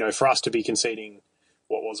so, for us to be conceding,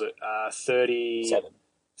 what was it,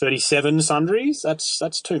 37 sundries,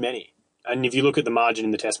 that's too many. And if you look at the margin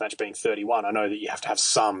in the Test match being 31, I know that you have to have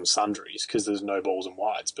some sundries because there's no balls and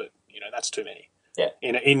wides, but, that's too many. Yeah.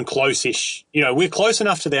 In close-ish, we're close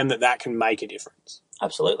enough to them that can make a difference.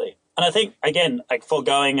 Absolutely. And I think, again, like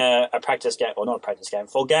foregoing a practice game, or not a practice game,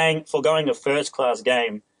 foregoing a first-class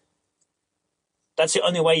game, that's the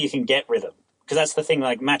only way you can get rhythm. Because that's the thing,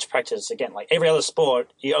 like match practice, again, like every other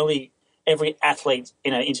sport, every athlete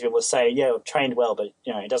in an interview will say, yeah, I've trained well, but,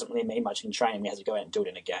 it doesn't really mean much in training. We have to go out and do it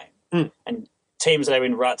in a game. And teams that are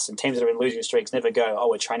in ruts and teams that are in losing streaks never go, oh,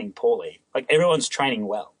 we're training poorly. Like, everyone's training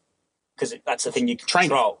well. Because that's the thing you can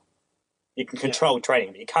control. You can control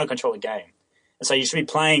training, but you can't control the game. And so you should be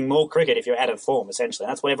playing more cricket if you're out of form, essentially.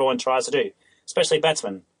 And that's what everyone tries to do, especially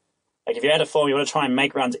batsmen. Like, if you're out of form, you want to try and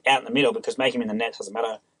make runs out in the middle because making them in the net doesn't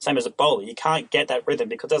matter. Same as a bowler. You can't get that rhythm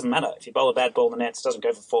because it doesn't matter. If you bowl a bad ball in the nets, it doesn't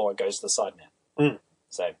go for 4, it goes to the side net.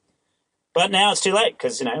 So, but now it's too late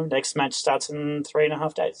because, next match starts in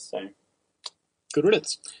 3.5 days. So, good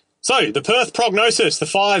riddance. So, the Perth prognosis, the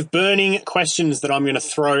 5 burning questions that I'm going to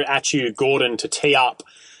throw at you, Gordon, to tee up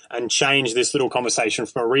and change this little conversation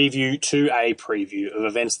from a review to a preview of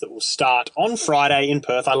events that will start on Friday in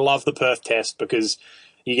Perth. I love the Perth test because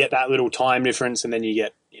you get that little time difference and then you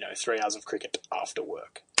get, 3 hours of cricket after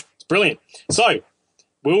work. It's brilliant. So,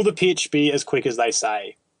 will the pitch be as quick as they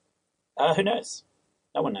say? Who knows?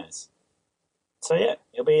 No one knows. So, yeah,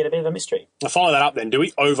 it'll be a bit of a mystery. I'll follow that up then. Do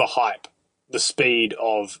we overhype the speed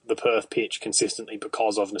of the Perth pitch consistently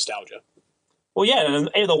because of nostalgia? Well, yeah,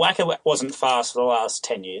 the Wacker wasn't fast for the last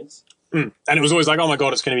 10 years. And it was always like, oh my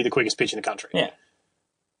God, it's going to be the quickest pitch in the country. Yeah.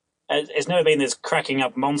 It's never been this cracking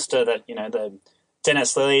up monster that, the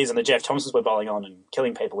Dennis Lillys and the Jeff Thompsons were bowling on and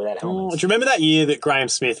killing people without helmets. Do you remember that year that Graham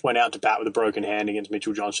Smith went out to bat with a broken hand against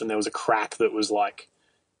Mitchell Johnson? There was a crack that was like,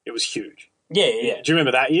 it was huge. Yeah. Do you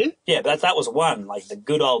remember that year? Yeah, but that was one. Like, the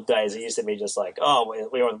good old days, it used to be just like, oh,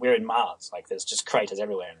 we're in Mars. Like, there's just craters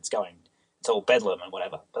everywhere and it's all bedlam and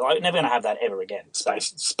whatever. But I'm never going to have that ever again.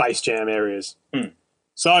 Space Jam areas.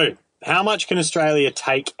 So, how much can Australia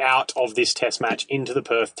take out of this test match into the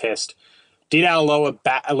Perth test? Did our lower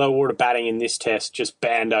order batting in this test just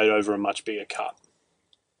band-aid over a much bigger cut?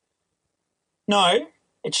 No.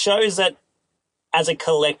 It shows that as a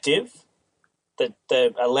collective, the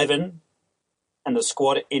 11 and the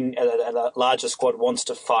squad in a larger squad wants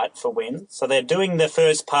to fight for wins. So they're doing the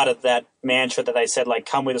first part of that mantra that they said, like,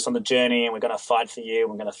 come with us on the journey and we're going to fight for you,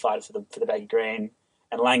 we're going to fight for the baggy green.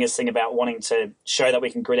 And Langer's thing about wanting to show that we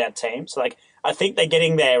can grit our team. So, like, I think they're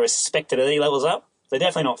getting their respectability levels up. They're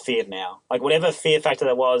definitely not feared now. Like, whatever fear factor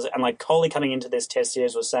there was, and like Kohli coming into this test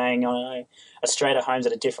series was saying, oh, no, Australia home's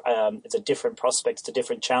at it's a different prospect, it's a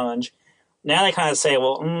different challenge. Now they kind of say,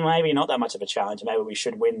 well, maybe not that much of a challenge, maybe we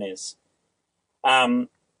should win this.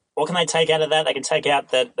 What can they take out of that? They can take out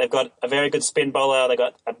that they've got a very good spin bowler, they've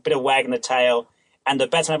got a bit of wag in the tail, and the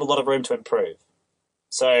batsmen have a lot of room to improve.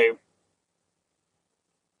 So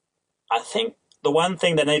I think the one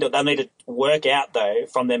thing they'll need to work out, though,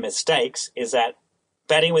 from their mistakes is that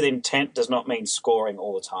batting with intent does not mean scoring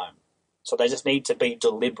all the time. So they just need to be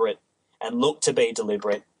deliberate and look to be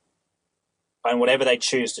deliberate on whatever they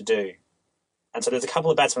choose to do. And so there's a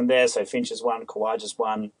couple of batsmen there. So Finch is one, Khawaja's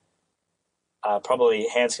one, probably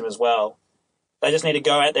Hanscom as well. They just need to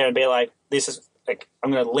go out there and be like, this is like,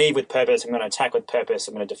 I'm going to lead with purpose, I'm going to attack with purpose,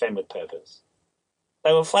 I'm going to defend with purpose.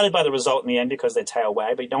 They were flattered by the result in the end because they're tail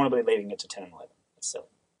way, but you don't want to be leaving it to 10 and 11. It's silly.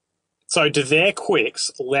 So do their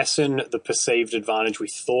quicks lessen the perceived advantage we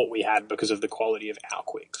thought we had because of the quality of our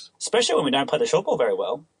quicks? Especially when we don't play the short ball very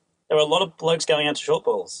well. There are a lot of blokes going out to short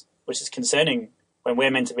balls, which is concerning when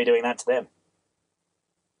we're meant to be doing that to them.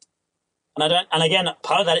 And again,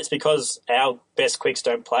 part of that is because our best quicks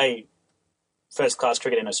don't play first-class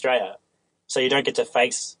cricket in Australia, so you don't get to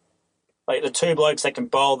face Like the two blokes that can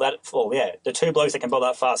bowl that, the two blokes that can bowl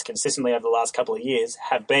that fast consistently over the last couple of years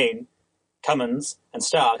have been Cummins and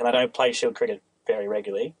Stark, and they don't play Shield cricket very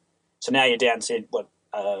regularly. So now you're down to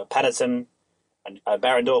Patterson and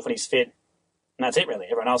Barrendorf when he's fit, and that's it really.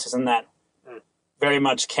 Everyone else is in that very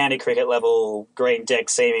much county cricket level, green deck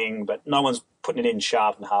seaming, but no one's putting it in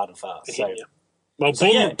sharp and hard and fast. So, well,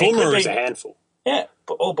 Boomer is a handful. Yeah,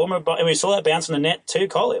 Boomer, and we saw that bounce on the net too,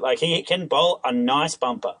 Coley. Like he can bowl a nice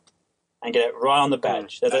bumper and get it right on the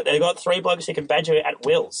badge. They've got three blokes who can badge you at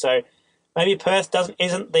will. So maybe Perth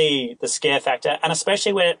isn't the scare factor, and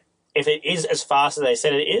especially if it is as fast as they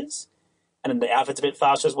said it is, and the outfit's a bit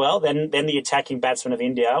faster as well, then the attacking batsmen of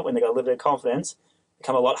India, when they've got a little bit of confidence,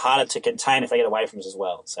 become a lot harder to contain if they get away from us as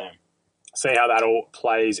well. So see how that all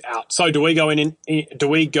plays out. So do we go do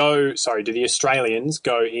the Australians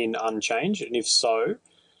go in unchanged? And if so,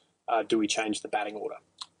 do we change the batting order?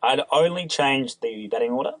 I'd only change the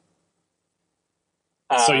batting order.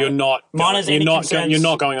 So you're not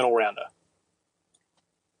going an all-rounder?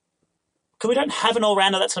 Because we don't have an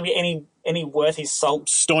all-rounder that's going to be any worth his salt.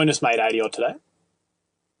 Stoinis made 80-odd today.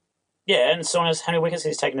 Yeah, and Stoinis, how many wickets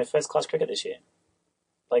he's taken in first-class cricket this year?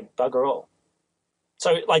 Like, bugger all.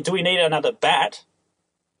 So, like, do we need another bat?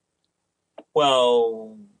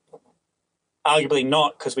 Well, arguably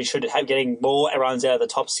not, because we should have getting more runs out of the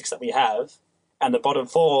top six that we have, and the bottom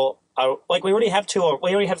four are like we already have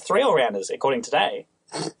three all-rounders according to today.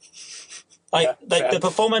 Like the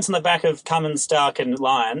performance on the back of Cummins, Stark, and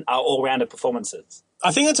Lyon are all-rounder performances.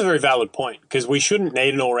 I think that's a very valid point because we shouldn't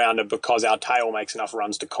need an all-rounder because our tail makes enough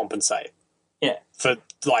runs to compensate. Yeah. For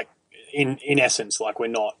like in essence, like we're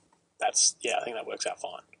not. I think that works out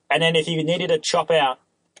fine. And then if you needed to chop out,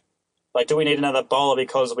 like, do we need another bowler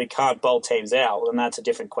because we can't bowl teams out? Well, then that's a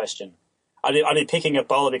different question. I'd be picking a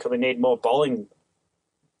bowler because we need more bowling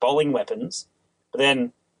weapons. But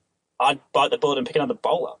then I'd bite the bullet and pick another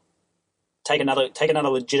bowler. Take another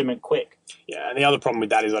legitimate quick. Yeah, and the other problem with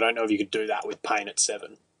that is I don't know if you could do that with Payne at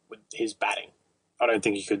 7 with his batting. I don't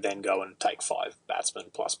think you could then go and take 5 batsmen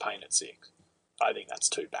plus Payne at 6. I think that's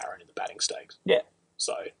too barren in the batting stakes. Yeah.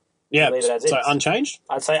 So, yeah, so unchanged?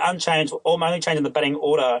 I'd say unchanged. Or my only change in the batting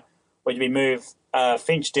order would be move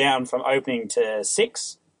Finch down from opening to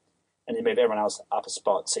 6 and then move everyone else up a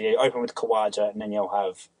spot. So you open with Khawaja and then you'll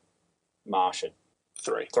have Marsh at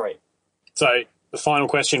 3. So the final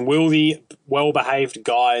question, will the well-behaved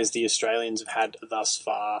guys the Australians have had thus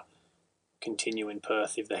far continue in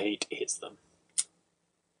Perth if the heat hits them?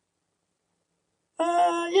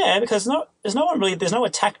 Yeah, because there's no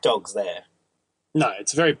attack dogs there. No,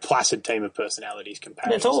 it's a very placid team of personalities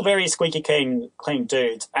compared. It's all very squeaky clean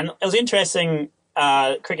dudes. And it was interesting,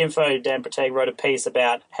 Cricinfo, Dan Proteg wrote a piece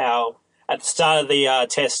about how at the start of the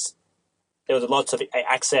test there was lots of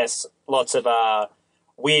access, lots of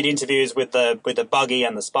weird interviews with the buggy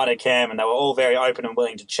and the spider cam, and they were all very open and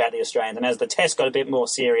willing to chat, the Australians. And as the test got a bit more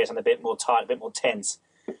serious and a bit more tight, a bit more tense,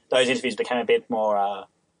 those interviews became a bit more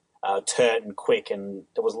turt and quick, and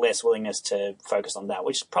there was less willingness to focus on that,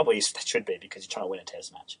 which probably should be because you're trying to win a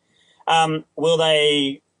test match. Will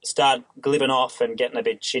they start glibbing off and getting a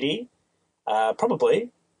bit shitty?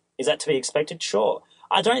 Probably. Is that to be expected? Sure.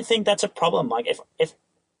 I don't think that's a problem. Like if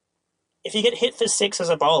you get hit for 6 as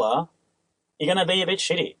a bowler, you're going to be a bit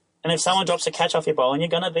shitty. And if someone drops a catch off your bowling, you're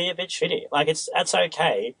going to be a bit shitty. Like that's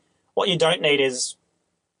okay. What you don't need is,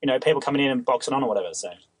 people coming in and boxing on or whatever.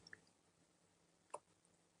 So.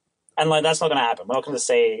 And that's not going to happen. We're not going to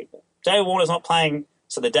see David Warner's not playing,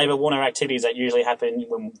 so the David Warner activities that usually happen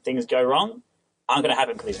when things go wrong aren't going to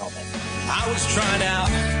happen because he's not there. I was trying out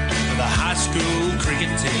for the high school cricket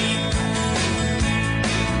team.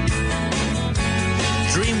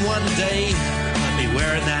 Dream one day I'd be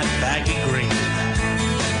wearing that baggy green.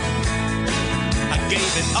 I gave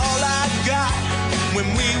it all I got. When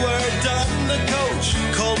we were done, the coach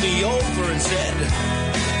called me over and said,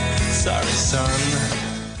 "Sorry, son."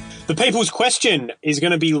 The People's Question is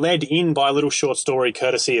going to be led in by a little short story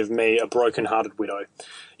courtesy of me, a broken-hearted widow.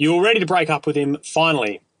 You were ready to break up with him,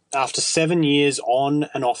 finally, after 7 years on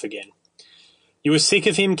and off again. You were sick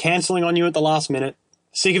of him cancelling on you at the last minute,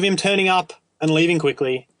 sick of him turning up and leaving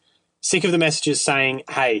quickly, sick of the messages saying,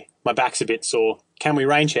 "Hey, my back's a bit sore, can we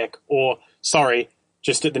rain check?" or, "Sorry,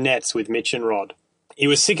 just at the nets with Mitch and Rod." You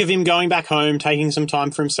were sick of him going back home, taking some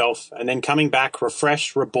time for himself, and then coming back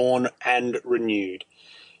refreshed, reborn, and renewed.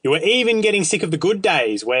 You were even getting sick of the good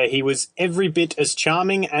days where he was every bit as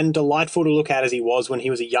charming and delightful to look at as he was when he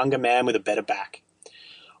was a younger man with a better back.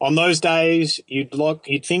 On those days, you'd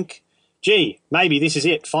think, gee, maybe this is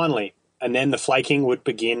it, finally, and then the flaking would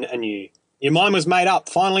begin anew. Your mind was made up,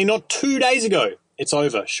 finally, not 2 days ago. It's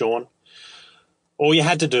over, Sean. All you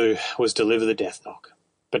had to do was deliver the death knock.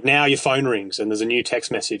 But now your phone rings and there's a new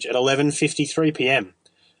text message at 11:53 p.m.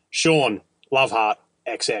 Sean, love heart,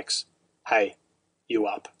 XX. Hey, you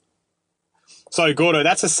up? So, Gordo,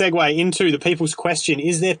 that's a segue into the people's question.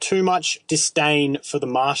 Is there too much disdain for the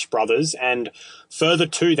Marsh brothers? And further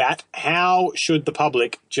to that, how should the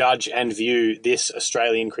public judge and view this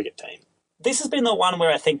Australian cricket team? This has been the one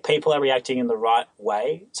where I think people are reacting in the right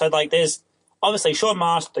way. So, there's obviously Sean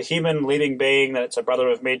Marsh, the human living being, that it's a brother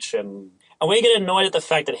of Mitch, and we get annoyed at the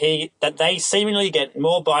fact that they seemingly get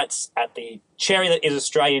more bites at the cherry that is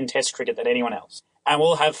Australian Test cricket than anyone else. And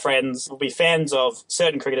we'll be fans of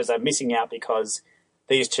certain cricketers that are missing out because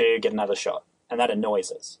these two get another shot, and that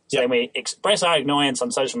annoys us. So then we express our annoyance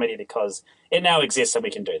on social media because it now exists and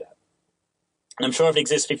we can do that. And I'm sure if it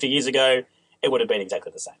existed 50 years ago, it would have been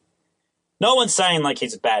exactly the same. No one's saying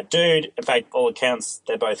he's a bad dude. In fact, all accounts,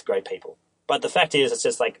 they're both great people. But the fact is, it's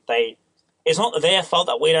just it's not their fault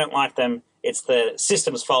that we don't like them. It's the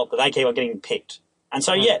system's fault that they keep on getting picked. And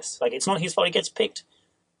so, yes, it's not his fault he gets picked.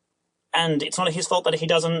 And it's not his fault that he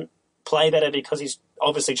doesn't play better because he's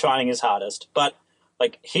obviously trying his hardest. But,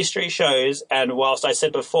 history shows, and whilst I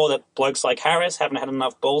said before that blokes like Harris haven't had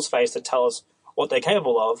enough balls face to tell us what they're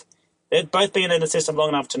capable of, they've both been in the system long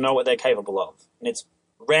enough to know what they're capable of. And it's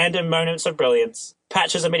random moments of brilliance,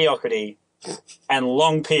 patches of mediocrity, and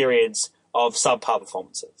long periods of subpar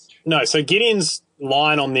performances. No, so Gideon's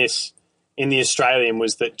line on this in the Australian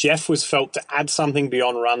was that Jeff was felt to add something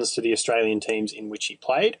beyond runs to the Australian teams in which he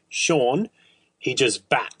played. Sean, he just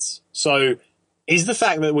bats. So is the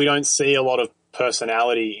fact that we don't see a lot of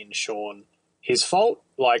personality in Sean his fault?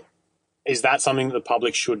 Is that something that the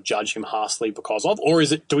public should judge him harshly because of? Or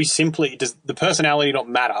does the personality not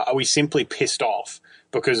matter? Are we simply pissed off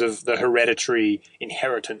because of the hereditary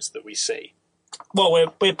inheritance that we see? Well,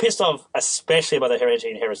 we're pissed off especially by the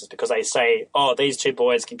hereditary inheritance because they say, these two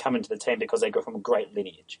boys can come into the team because they go from a great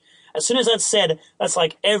lineage. As soon as that's said, that's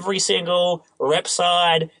every single rep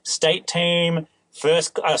side, state team,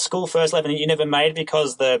 school first 11 that you never made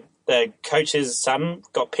because the coach's son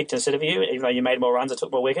got picked instead of you, even though you made more runs and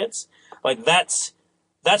took more wickets. That's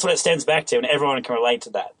what it stands back to, and everyone can relate to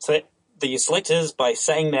that. So the selectors, by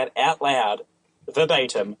saying that out loud,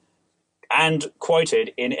 verbatim, and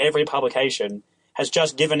quoted in every publication, has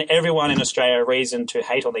just given everyone in Australia a reason to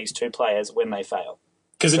hate on these two players when they fail.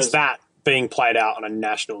 Because it's that being played out on a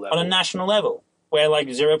national level. On a national level, where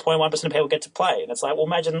 0.1% of people get to play. And it's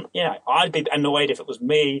imagine, I'd be annoyed if it was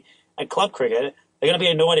me at club cricket. They're going to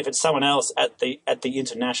be annoyed if it's someone else at the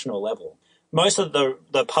international level. Most of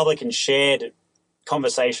the public and shared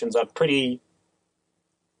conversations are pretty,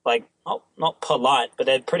 not polite, but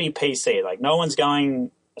they're pretty PC. No one's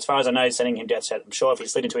going, as far as I know, sending him death threats. I'm sure if he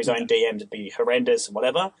slid into his own DMs, it'd be horrendous and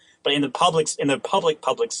whatever. But in the public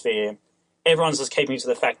sphere, everyone's just keeping to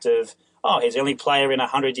the fact of, he's the only player in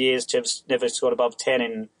 100 years to have never scored above 10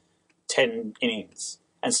 in 10 innings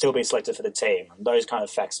and still be selected for the team. And those kind of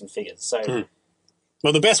facts and figures. So,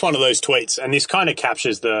 Well, the best one of those tweets, and this kind of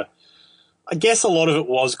captures I guess a lot of it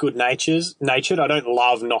was good-natured. I don't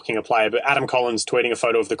love knocking a player, but Adam Collins tweeting a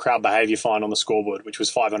photo of the crowd behaviour fine on the scoreboard, which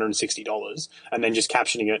was $560, and then just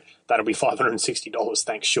captioning it, that'll be $560,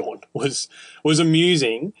 thanks, Sean, was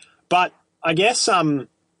amusing. But I guess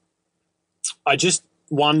I just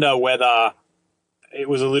wonder whether it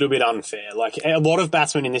was a little bit unfair. A lot of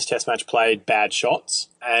batsmen in this test match played bad shots,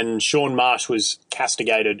 and Sean Marsh was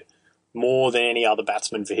castigated more than any other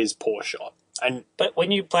batsman for his poor shot. But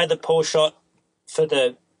when you play the poor shot for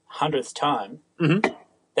the 100th time,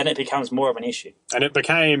 then it becomes more of an issue. And it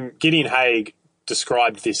became, Gideon Haigh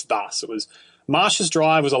described this thus. It was, Marsh's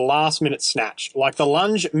drive was a last-minute snatch, like the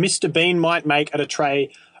lunge Mr. Bean might make at a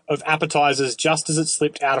tray of appetisers just as it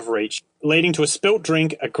slipped out of reach, leading to a spilt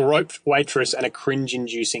drink, a groped waitress, and a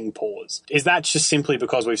cringe-inducing pause. Is that just simply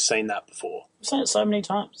because we've seen that before? We've seen it so many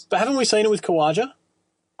times. But haven't we seen it with Khawaja?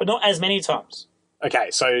 But not as many times.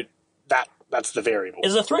 Okay, so that's the variable.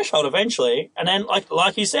 There's a threshold eventually, and then,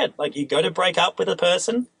 like you said, you go to break up with a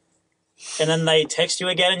person, and then they text you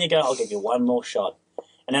again, and you go, I'll give you one more shot.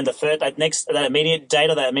 And then that immediate date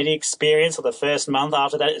or that immediate experience or the first month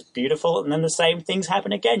after that is beautiful, and then the same things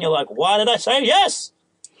happen again. You're like, why did I say yes?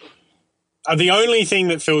 The only thing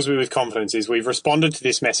that fills me with confidence is we've responded to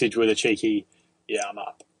this message with a cheeky, yeah, I'm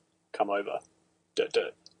up, come over.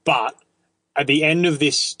 But at the end of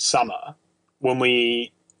this summer,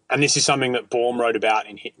 and this is something that Baum wrote about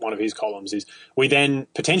in one of his columns, is we then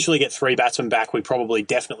potentially get 3 batsmen back. We probably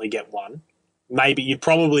definitely get 1. Maybe you'd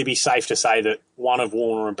probably be safe to say that one of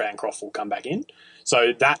Warner and Bancroft will come back in.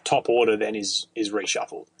 So that top order then is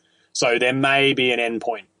reshuffled. So there may be an end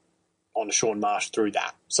point on Sean Marsh through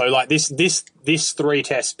that. So, like, this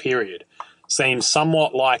 3-test period seems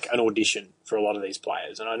somewhat like an audition for a lot of these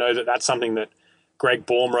players. And I know that that's something that Greg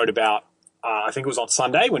Baum wrote about, I think it was on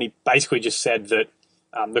Sunday, when he basically just said that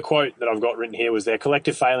the quote that I've got written here was, "Their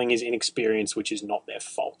collective failing is inexperience, which is not their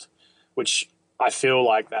fault," which I feel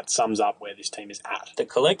like that sums up where this team is at. The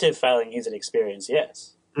collective failing is inexperience,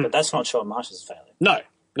 yes. But that's not Sean Marsh's failing. No,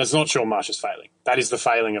 that's not Sean Marsh's failing. That is the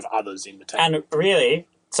failing of others in the team. And really,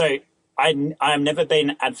 so I've never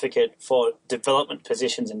been an advocate for development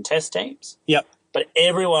positions in test teams. Yep. But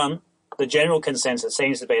everyone, the general consensus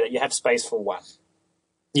seems to be that you have space for one.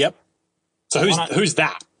 Yep. So who's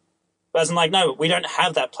that? But as in, like, no, we don't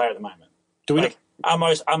have that player at the moment. Do we? Like, our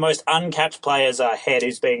most uncapped players are Head,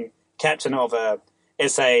 who's been captain of a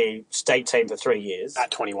SA state team for 3 years.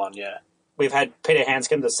 At 21, yeah. We've had Peter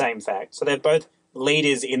Hanscom, the same fact. So they're both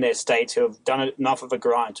leaders in their states who have done enough of a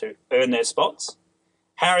grind to earn their spots.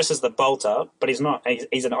 Harris is the bolter, but he's not.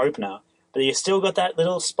 He's an opener. But you still got that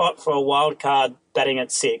little spot for a wild card batting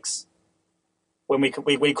at 6 when we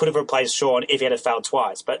could have replaced Sean if he had failed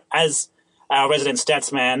twice. But as our resident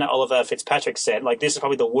stats man, Oliver Fitzpatrick, said, like, this is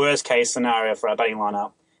probably the worst case scenario for our batting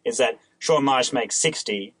lineup, is that Sean Marsh makes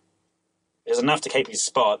 60, which is enough to keep his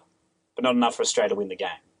spot, but not enough for Australia to win the game.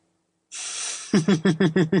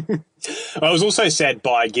 Well, it was also said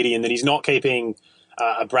by Gideon that he's not keeping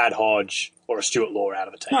a Brad Hodge or a Stuart Law out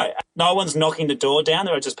of the team. No one's knocking the door down.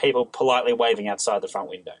 There are just people politely waving outside the front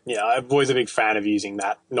window. Yeah, I'm always a big fan of using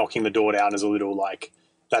that, knocking the door down, as a little, like,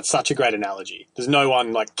 that's such a great analogy. There's no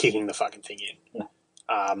one, like, kicking the fucking thing in.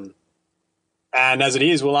 No. And as it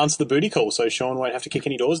is, we'll answer the booty call, so Sean won't have to kick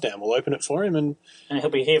any doors down. We'll open it for him. And he'll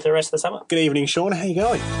be here for the rest of the summer. Good evening, Sean. How you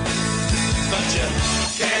going? But you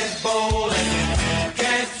can't bowl and you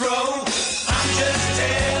can't throw. I'm just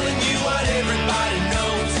telling you what everybody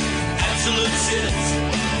knows. Absolute sins.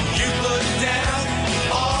 You put down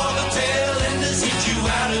all the tail enders hit you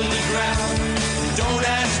out of the ground. Don't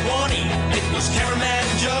ask Warnie, it was Cameraman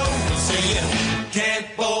Joe. Say you can't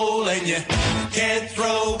bowl and you can't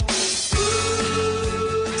throw.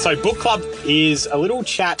 So Book Club is a little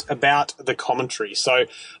chat about the commentary. So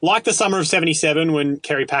like the summer of 77 when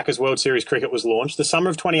Kerry Packer's World Series cricket was launched, the summer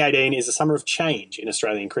of 2018 is a summer of change in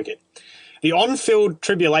Australian cricket. The on-field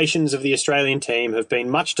tribulations of the Australian team have been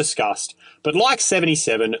much discussed, but like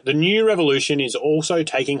 77, the new revolution is also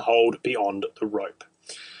taking hold beyond the rope.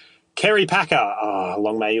 Kerry Packer,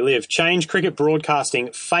 long may he live, changed cricket broadcasting,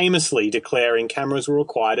 famously declaring cameras were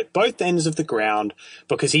required at both ends of the ground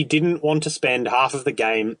because he didn't want to spend half of the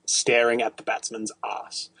game staring at the batsman's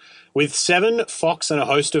arse. With 7 Fox and a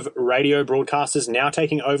host of radio broadcasters now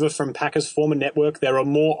taking over from Packer's former network, there are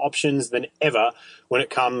more options than ever when it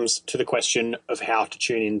comes to the question of how to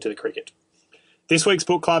tune in to the cricket. This week's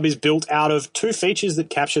book club is built out of 2 features that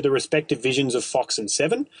capture the respective visions of Fox and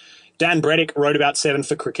 7. Dan Breddick wrote about 7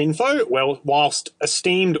 for Cricinfo, whilst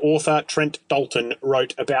esteemed author Trent Dalton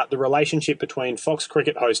wrote about the relationship between Fox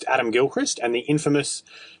cricket host Adam Gilchrist and the infamous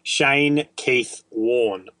Shane Keith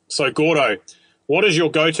Warne. So, Gordo, what has your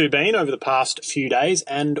go-to been over the past few days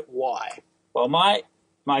and why? Well, my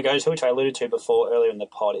go-to, which I alluded to before earlier in the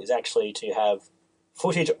pod, is actually to have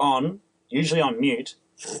footage on, usually on mute,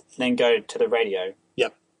 then go to the radio.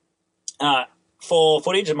 Yep. For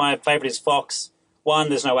footage, my favourite is Fox. 1,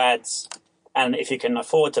 there's no ads, and if you can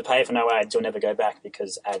afford to pay for no ads, you'll never go back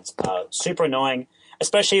because ads are super annoying,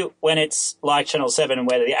 especially when it's like Channel 7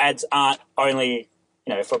 where the ads aren't only,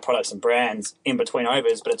 for products and brands in between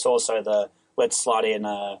overs, but it's also the let's slide in,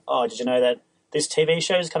 did you know that this TV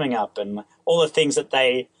show is coming up, and all the things that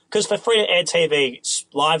because for free-to-air TV,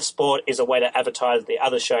 live sport is a way to advertise the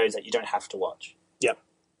other shows that you don't have to watch. Yep.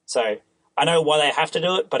 So I know why they have to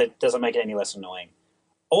do it, but it doesn't make it any less annoying.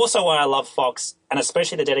 Also why I love Fox, and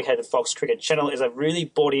especially the dedicated Fox Cricket channel, is I've really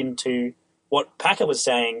bought into what Packer was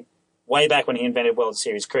saying way back when he invented World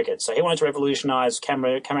Series cricket. So he wanted to revolutionise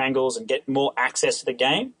camera angles and get more access to the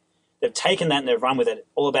game. They've taken that and they've run with it,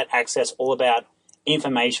 all about access, all about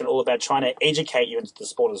information, all about trying to educate you into the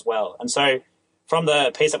sport as well. And so from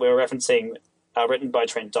the piece that we were referencing, written by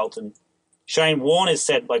Trent Dalton, Shane Warne has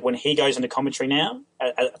said, like, when he goes into commentary now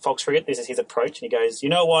at Fox Cricket, this is his approach, and he goes, you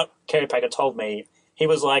know what Kerry Packer told me? He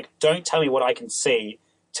was like, don't tell me what I can see,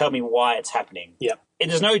 tell me why it's happening. Yep.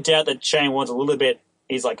 There's no doubt that Shane Warne's a little bit,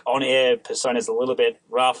 his like on-air persona's a little bit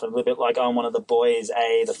rough and a little bit like, I'm one of the boys,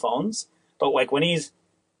 the Fonz. But like when he's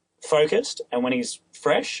focused and when he's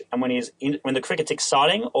fresh and when when the cricket's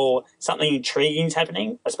exciting or something intriguing is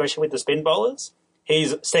happening, especially with the spin bowlers,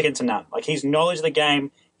 he's second to none. Like his knowledge of the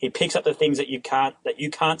game, he picks up the things that you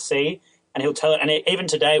can't see, and he'll tell it. And even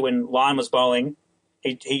today when Lyon was bowling,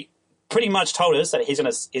 he pretty much told us that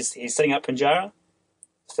he's setting up Pinjarra.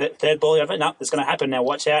 Third ball of it, no, it's going to happen now,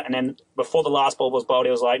 watch out. And then before the last ball was bowled,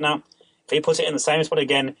 he was like, no, if he puts it in the same spot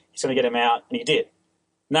again, he's going to get him out. And he did.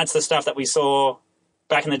 And that's the stuff that we saw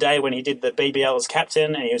back in the day when he did the BBL as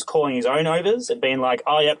captain and he was calling his own overs and being like,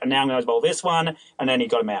 oh, yep, and now I'm going to bowl this one. And then he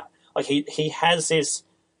got him out. Like, he has this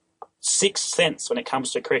sixth sense when it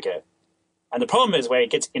comes to cricket. And the problem is where he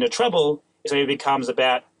gets into trouble is when it becomes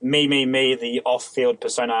about me, the off-field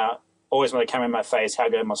persona, always with a camera in my face, how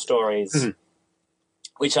good are my stories. Mm-hmm.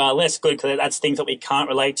 Which are less good because that's things that we can't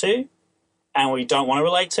relate to and we don't want to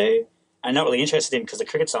relate to and not really interested in because the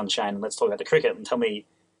cricket's on Shane. Let's talk about the cricket and tell me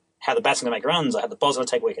how the batsman going to make runs or how the bowler's going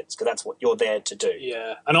to take wickets because that's what you're there to do.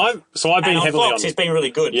 Yeah. And I've been on heavily Fox, he's been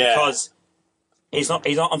really good because he's not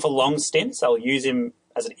on for long stints. They'll use him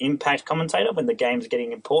as an impact commentator when the game's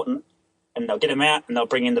getting important and they'll get him out and they'll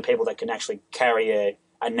bring in the people that can actually carry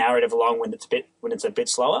a narrative along when it's a bit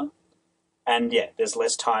slower. And, there's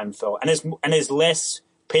less time for... And there's less...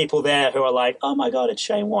 people there who are like, oh my God, it's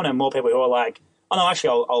Shane Warne, and more people who are like, oh no,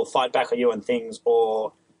 actually I'll fight back on you on things,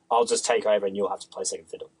 or I'll just take over and you'll have to play second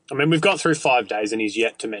fiddle. I mean, we've got through 5 days and he's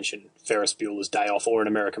yet to mention Ferris Bueller's Day Off or an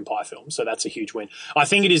American Pie film, so that's a huge win. I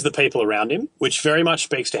think it is the people around him, which very much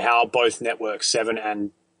speaks to how both networks, Seven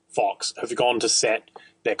and Fox, have gone to set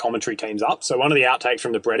their commentary teams up. So one of the outtakes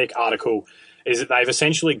from the Bredick article is that they've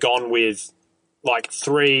essentially gone with like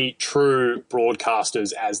 3 true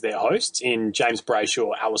broadcasters as their hosts in James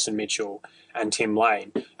Brayshaw, Alison Mitchell, and Tim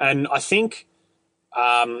Lane. And I think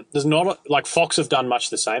there's not like Fox have done much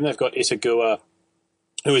the same. They've got Issa Guha,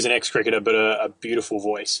 who is an ex-cricketer but a beautiful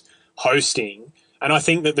voice, hosting. And I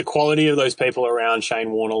think that the quality of those people around Shane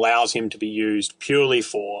Warne allows him to be used purely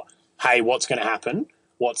for, hey, what's going to happen?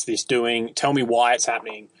 What's this doing? Tell me why it's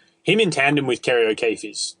happening. Him in tandem with Kerry O'Keefe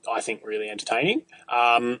is, I think, really entertaining.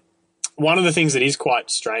 One of the things that is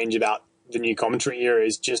quite strange about the new commentary era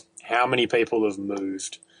is just how many people have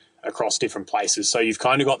moved across different places. So you've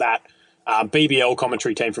kind of got that BBL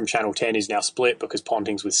commentary team from Channel 10 is now split because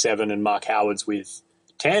Ponting's with 7 and Mark Howard's with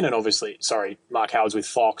 10, and Mark Howard's with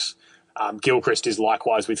Fox. Gilchrist is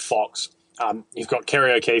likewise with Fox. You've got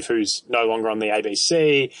Kerry O'Keefe, who's no longer on the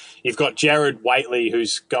ABC. You've got Jared Waitley,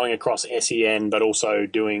 who's going across SEN, but also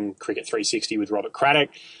doing Cricket 360 with Robert Craddock.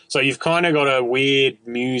 So you've kind of got a weird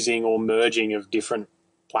musing or merging of different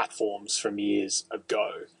platforms from years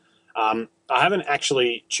ago. I haven't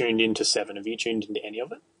actually tuned into 7. Have you tuned into any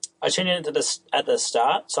of it? I tuned in at the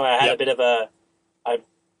start, so I had a bit of a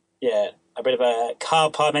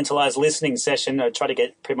compartmentalized listening session. I tried to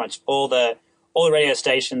get pretty much all the radio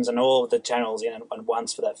stations and all of the channels in at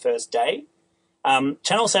once for that first day.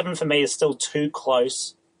 Channel 7 for me is still too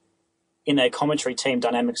close in their commentary team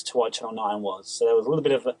dynamics to what Channel 9 was. So there was a little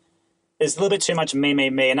bit too much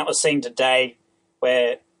me, and that was seen today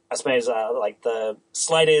where I suppose like the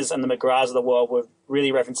Slaters and the McGraths of the world were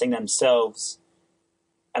really referencing themselves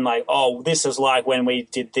and like, oh, this is like when we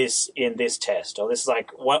did this in this test, or this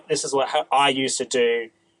is what I used to do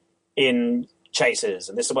in Chasers,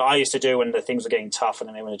 and this is what I used to do when the things were getting tough and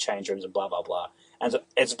then they went to change rooms and blah, blah, blah. And so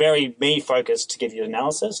it's very me-focused to give you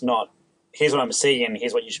analysis, not here's what I'm seeing and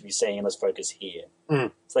here's what you should be seeing and let's focus here.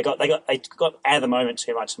 Mm. So they got at the moment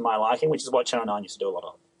too much to my liking, which is what Channel 9 used to do a lot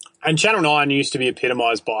of. And Channel 9 used to be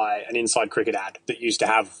epitomised by an Inside Cricket ad that used to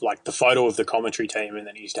have like the photo of the commentary team, and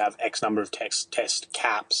then it used to have X number of test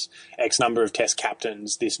caps, X number of test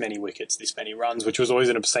captains, this many wickets, this many runs, which was always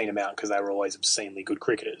an obscene amount because they were always obscenely good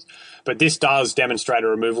cricketers. But this does demonstrate a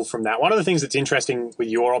removal from that. One of the things that's interesting with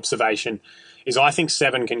your observation is I think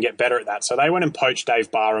 7 can get better at that. So they went and poached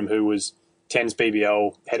Dave Barham, who was 10's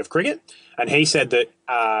BBL head of cricket, and he said that,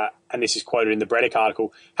 and this is quoted in the Bredick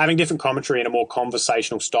article, having different commentary in a more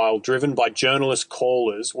conversational style driven by journalist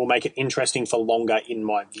callers will make it interesting for longer, in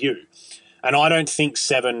my view. And I don't think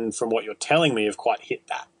 7, from what you're telling me, have quite hit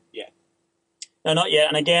that yet. No, not yet.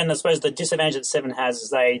 And again, I suppose the disadvantage that 7 has is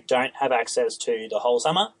they don't have access to the whole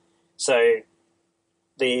summer. So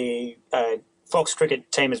the Fox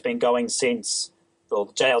cricket team has been going since the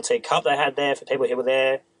JLT Cup they had there for people who were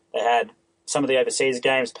there. They had some of the overseas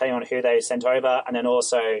games, depending on who they sent over, and then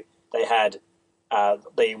also they had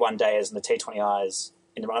the one-dayers and the T20Is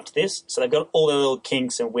in the run-up to this. So they've got all the little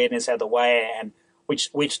kinks and weirdness out of the way and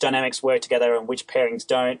which dynamics work together and which pairings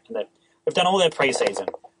don't. And they've done all their pre-season,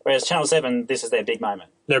 whereas Channel 7, this is their big moment.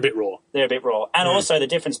 They're a bit raw. And also the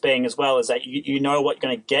difference being as well is that you know what you're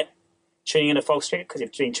going to get tuning into Fox Cricket because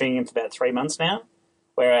you've been tuning in for about 3 months now,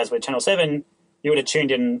 whereas with Channel 7, you would have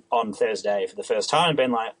tuned in on Thursday for the first time and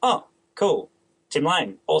been like, oh, cool, Tim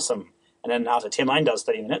Lane, awesome. And then after Tim Lane does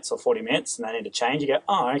 30 minutes or 40 minutes and they need to change, you go,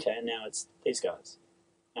 oh, okay, now it's these guys.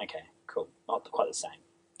 Okay, cool. Not quite the same.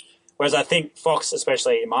 Whereas I think Fox,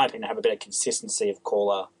 especially in my opinion, have a bit of consistency of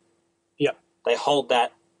caller. Yep. They hold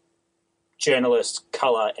that journalist,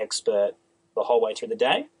 colour expert the whole way through the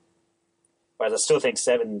day. Whereas I still think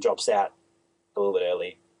Seven drops out a little bit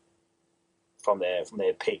early from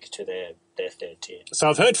their peak to their third tier. So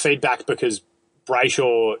I've heard feedback because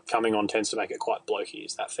Brayshaw coming on tends to make it quite blokey.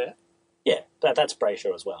 Is that fair? Yeah, that's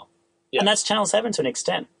Brayshaw as well. Yeah. And that's Channel 7 to an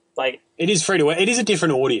extent. Like, it is free to wear. It is a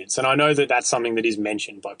different audience, and I know that that's something that is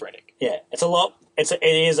mentioned by Brennick. Yeah, it's a lot. It's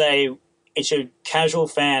a casual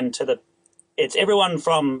fan to the. It's everyone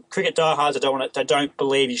from cricket diehards that don't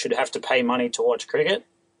believe you should have to pay money to watch cricket,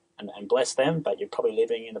 and bless them, but you're probably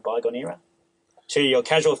living in the bygone era. To your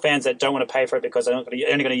casual fans that don't want to pay for it because they're only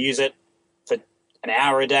going to use it for an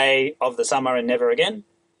hour a day of the summer and never again,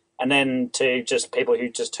 and then to just people who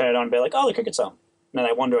just turn it on and be like, oh, the cricket's on, and then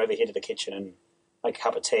they wander over here to the kitchen and make a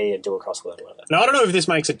cup of tea and do a crossword or whatever. Now, I don't know if this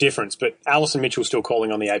makes a difference, but Alison Mitchell's still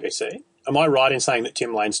calling on the ABC. Am I right in saying that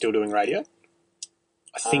Tim Lane's still doing radio?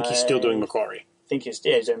 I think he's still doing Macquarie. I think he's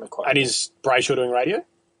doing Macquarie. And is Brayshaw doing radio?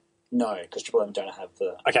 No, because Triple M don't have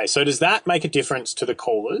the... Okay, so does that make a difference to the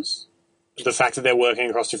callers? The fact that they're working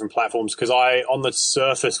across different platforms? Because I, on the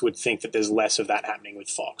surface, would think that there's less of that happening with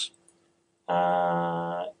Fox.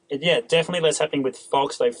 Yeah, definitely less happening with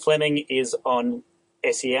Fox, though Fleming is on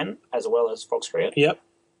SEN as well as Fox Cricket. Yep.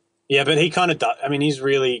 Yeah, but he kind of does. I mean, he's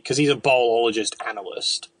really, because he's a bowlologist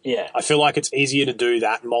analyst. Yeah. I feel like it's easier to do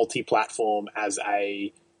that multi-platform as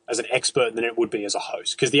an expert than it would be as a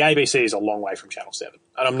host, because the ABC is a long way from Channel 7.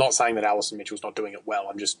 And I'm not saying that Alison Mitchell's not doing it well.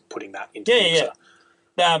 I'm just putting that into the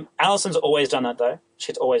mixer. Alison's always done that, though.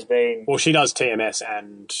 She's always been... Well, she does TMS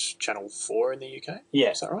and Channel 4 in the UK.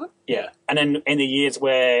 Yeah. Is that right? Yeah. And then in the years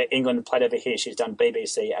where England played over here, she's done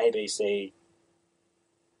BBC, ABC,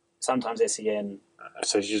 sometimes SEN.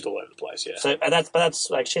 So she's just all over the place, yeah. So that's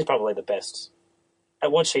like, she's probably the best.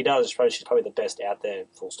 At what she does, she's probably the best out there,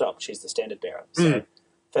 full stop. She's the standard bearer. So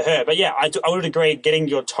for her. But yeah, I would agree getting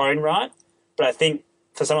your tone right. But I think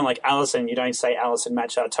for someone like Alison, you don't say, Alison,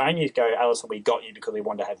 match our tone. You go, Alison, we got you because we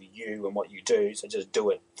want to have you and what you do. So just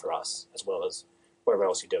do it for us as well as wherever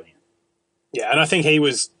else you're doing it. Yeah, and I think he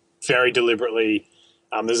was very deliberately...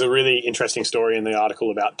 there's a really interesting story in the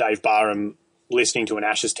article about Dave Barham listening to an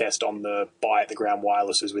Ashes test on the Buy at the Ground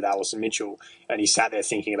wirelesses with Alison Mitchell, and he sat there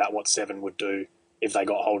thinking about what Seven would do if they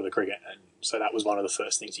got hold of the cricket. And so that was one of the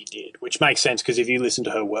first things he did, which makes sense because if you listen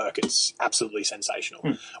to her work, it's absolutely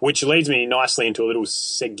sensational. Which leads me nicely into a little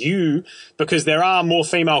segue, because there are more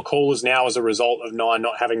female callers now as a result of Nine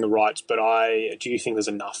not having the rights, but do you think there's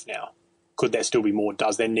enough now? Could there still be more?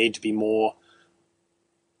 Does there need to be more?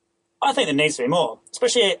 I think there needs to be more,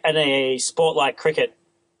 especially in a sport like cricket,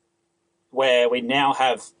 where we now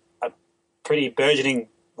have a pretty burgeoning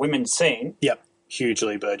women's scene. Yep,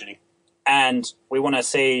 hugely burgeoning. And we're going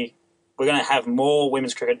to have more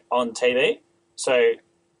women's cricket on TV. So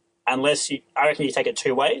I reckon you take it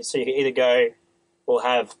two ways. So you can either go, we'll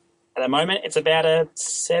have, at the moment, it's about a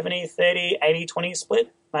 70-30, 80-20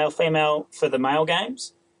 split, male-female for the male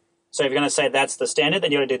games. So if you're going to say that's the standard,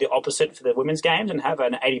 then you've got to do the opposite for the women's games and have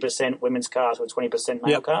an 80% women's cast with 20%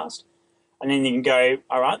 male cast. And then you can go,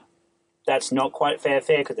 all right, that's not quite fair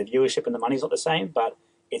because the viewership and the money's not the same, but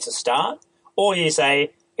it's a start. Or you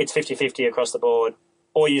say it's 50-50 across the board.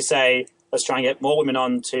 Or you say, let's try and get more women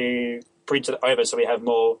on to bridge it over so we have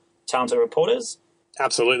more talented reporters.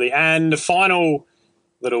 Absolutely. And the final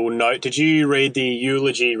little note, did you read the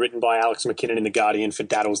eulogy written by Alex McKinnon in The Guardian for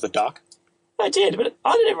Daddles the Duck? I did, but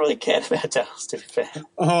I didn't really care about Daddles, to be fair.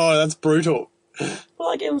 Oh, that's brutal.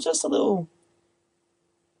 But it was just a little...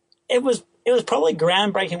 It was probably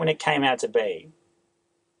groundbreaking when it came out to be.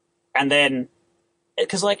 And then,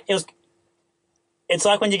 because it's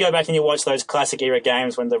like when you go back and you watch those classic era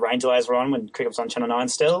games when the Ranger Lays were on, when cricket was on Channel 9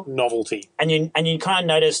 still. Novelty. And you kind of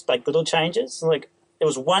noticed little changes. There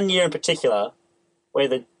was 1 year in particular where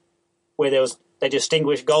they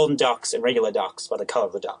distinguished golden ducks and regular ducks by the colour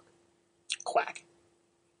of the duck. Quack.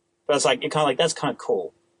 But it's you're kind of that's kind of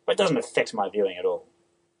cool, but it doesn't affect my viewing at all.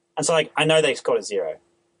 And so I know they scored a 0.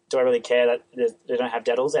 Do I really care that they don't have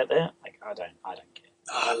Daddles out there? I don't care.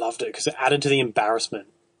 Oh, I loved it because it added to the embarrassment.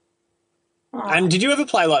 Oh. And did you ever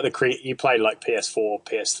play you played PS4,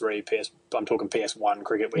 PS3, I'm talking PS1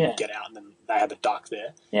 cricket where you get out and then they had the duck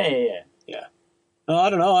there? Yeah. No, I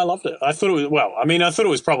don't know. I loved it. I thought it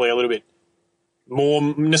was probably a little bit more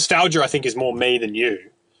nostalgia. I think is more me than you.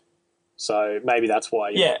 So maybe that's why.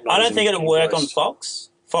 I don't think it'll work on Fox.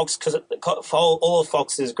 Fox, because all of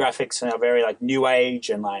Fox's graphics are very new age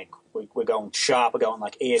and we're going sharp. We're going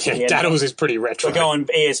ESPN. Yeah, Daddles is pretty retro. We're going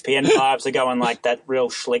ESPN vibes. We're going that real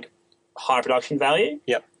slick, high production value.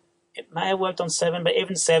 Yep. it may have worked on Seven, but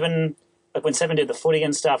even Seven, like when Seven did the footy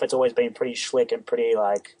and stuff, it's always been pretty slick and pretty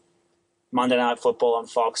like Monday Night Football on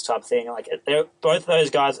Fox type thing. Like both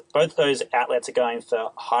those outlets are going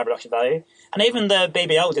for high production value, and even the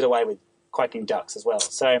BBL did away with Quaking Ducks as well.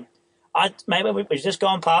 So maybe we've just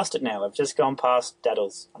gone past it now. We've just gone past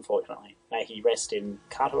Daddles, unfortunately. May he rest in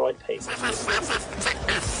Carteroid peace.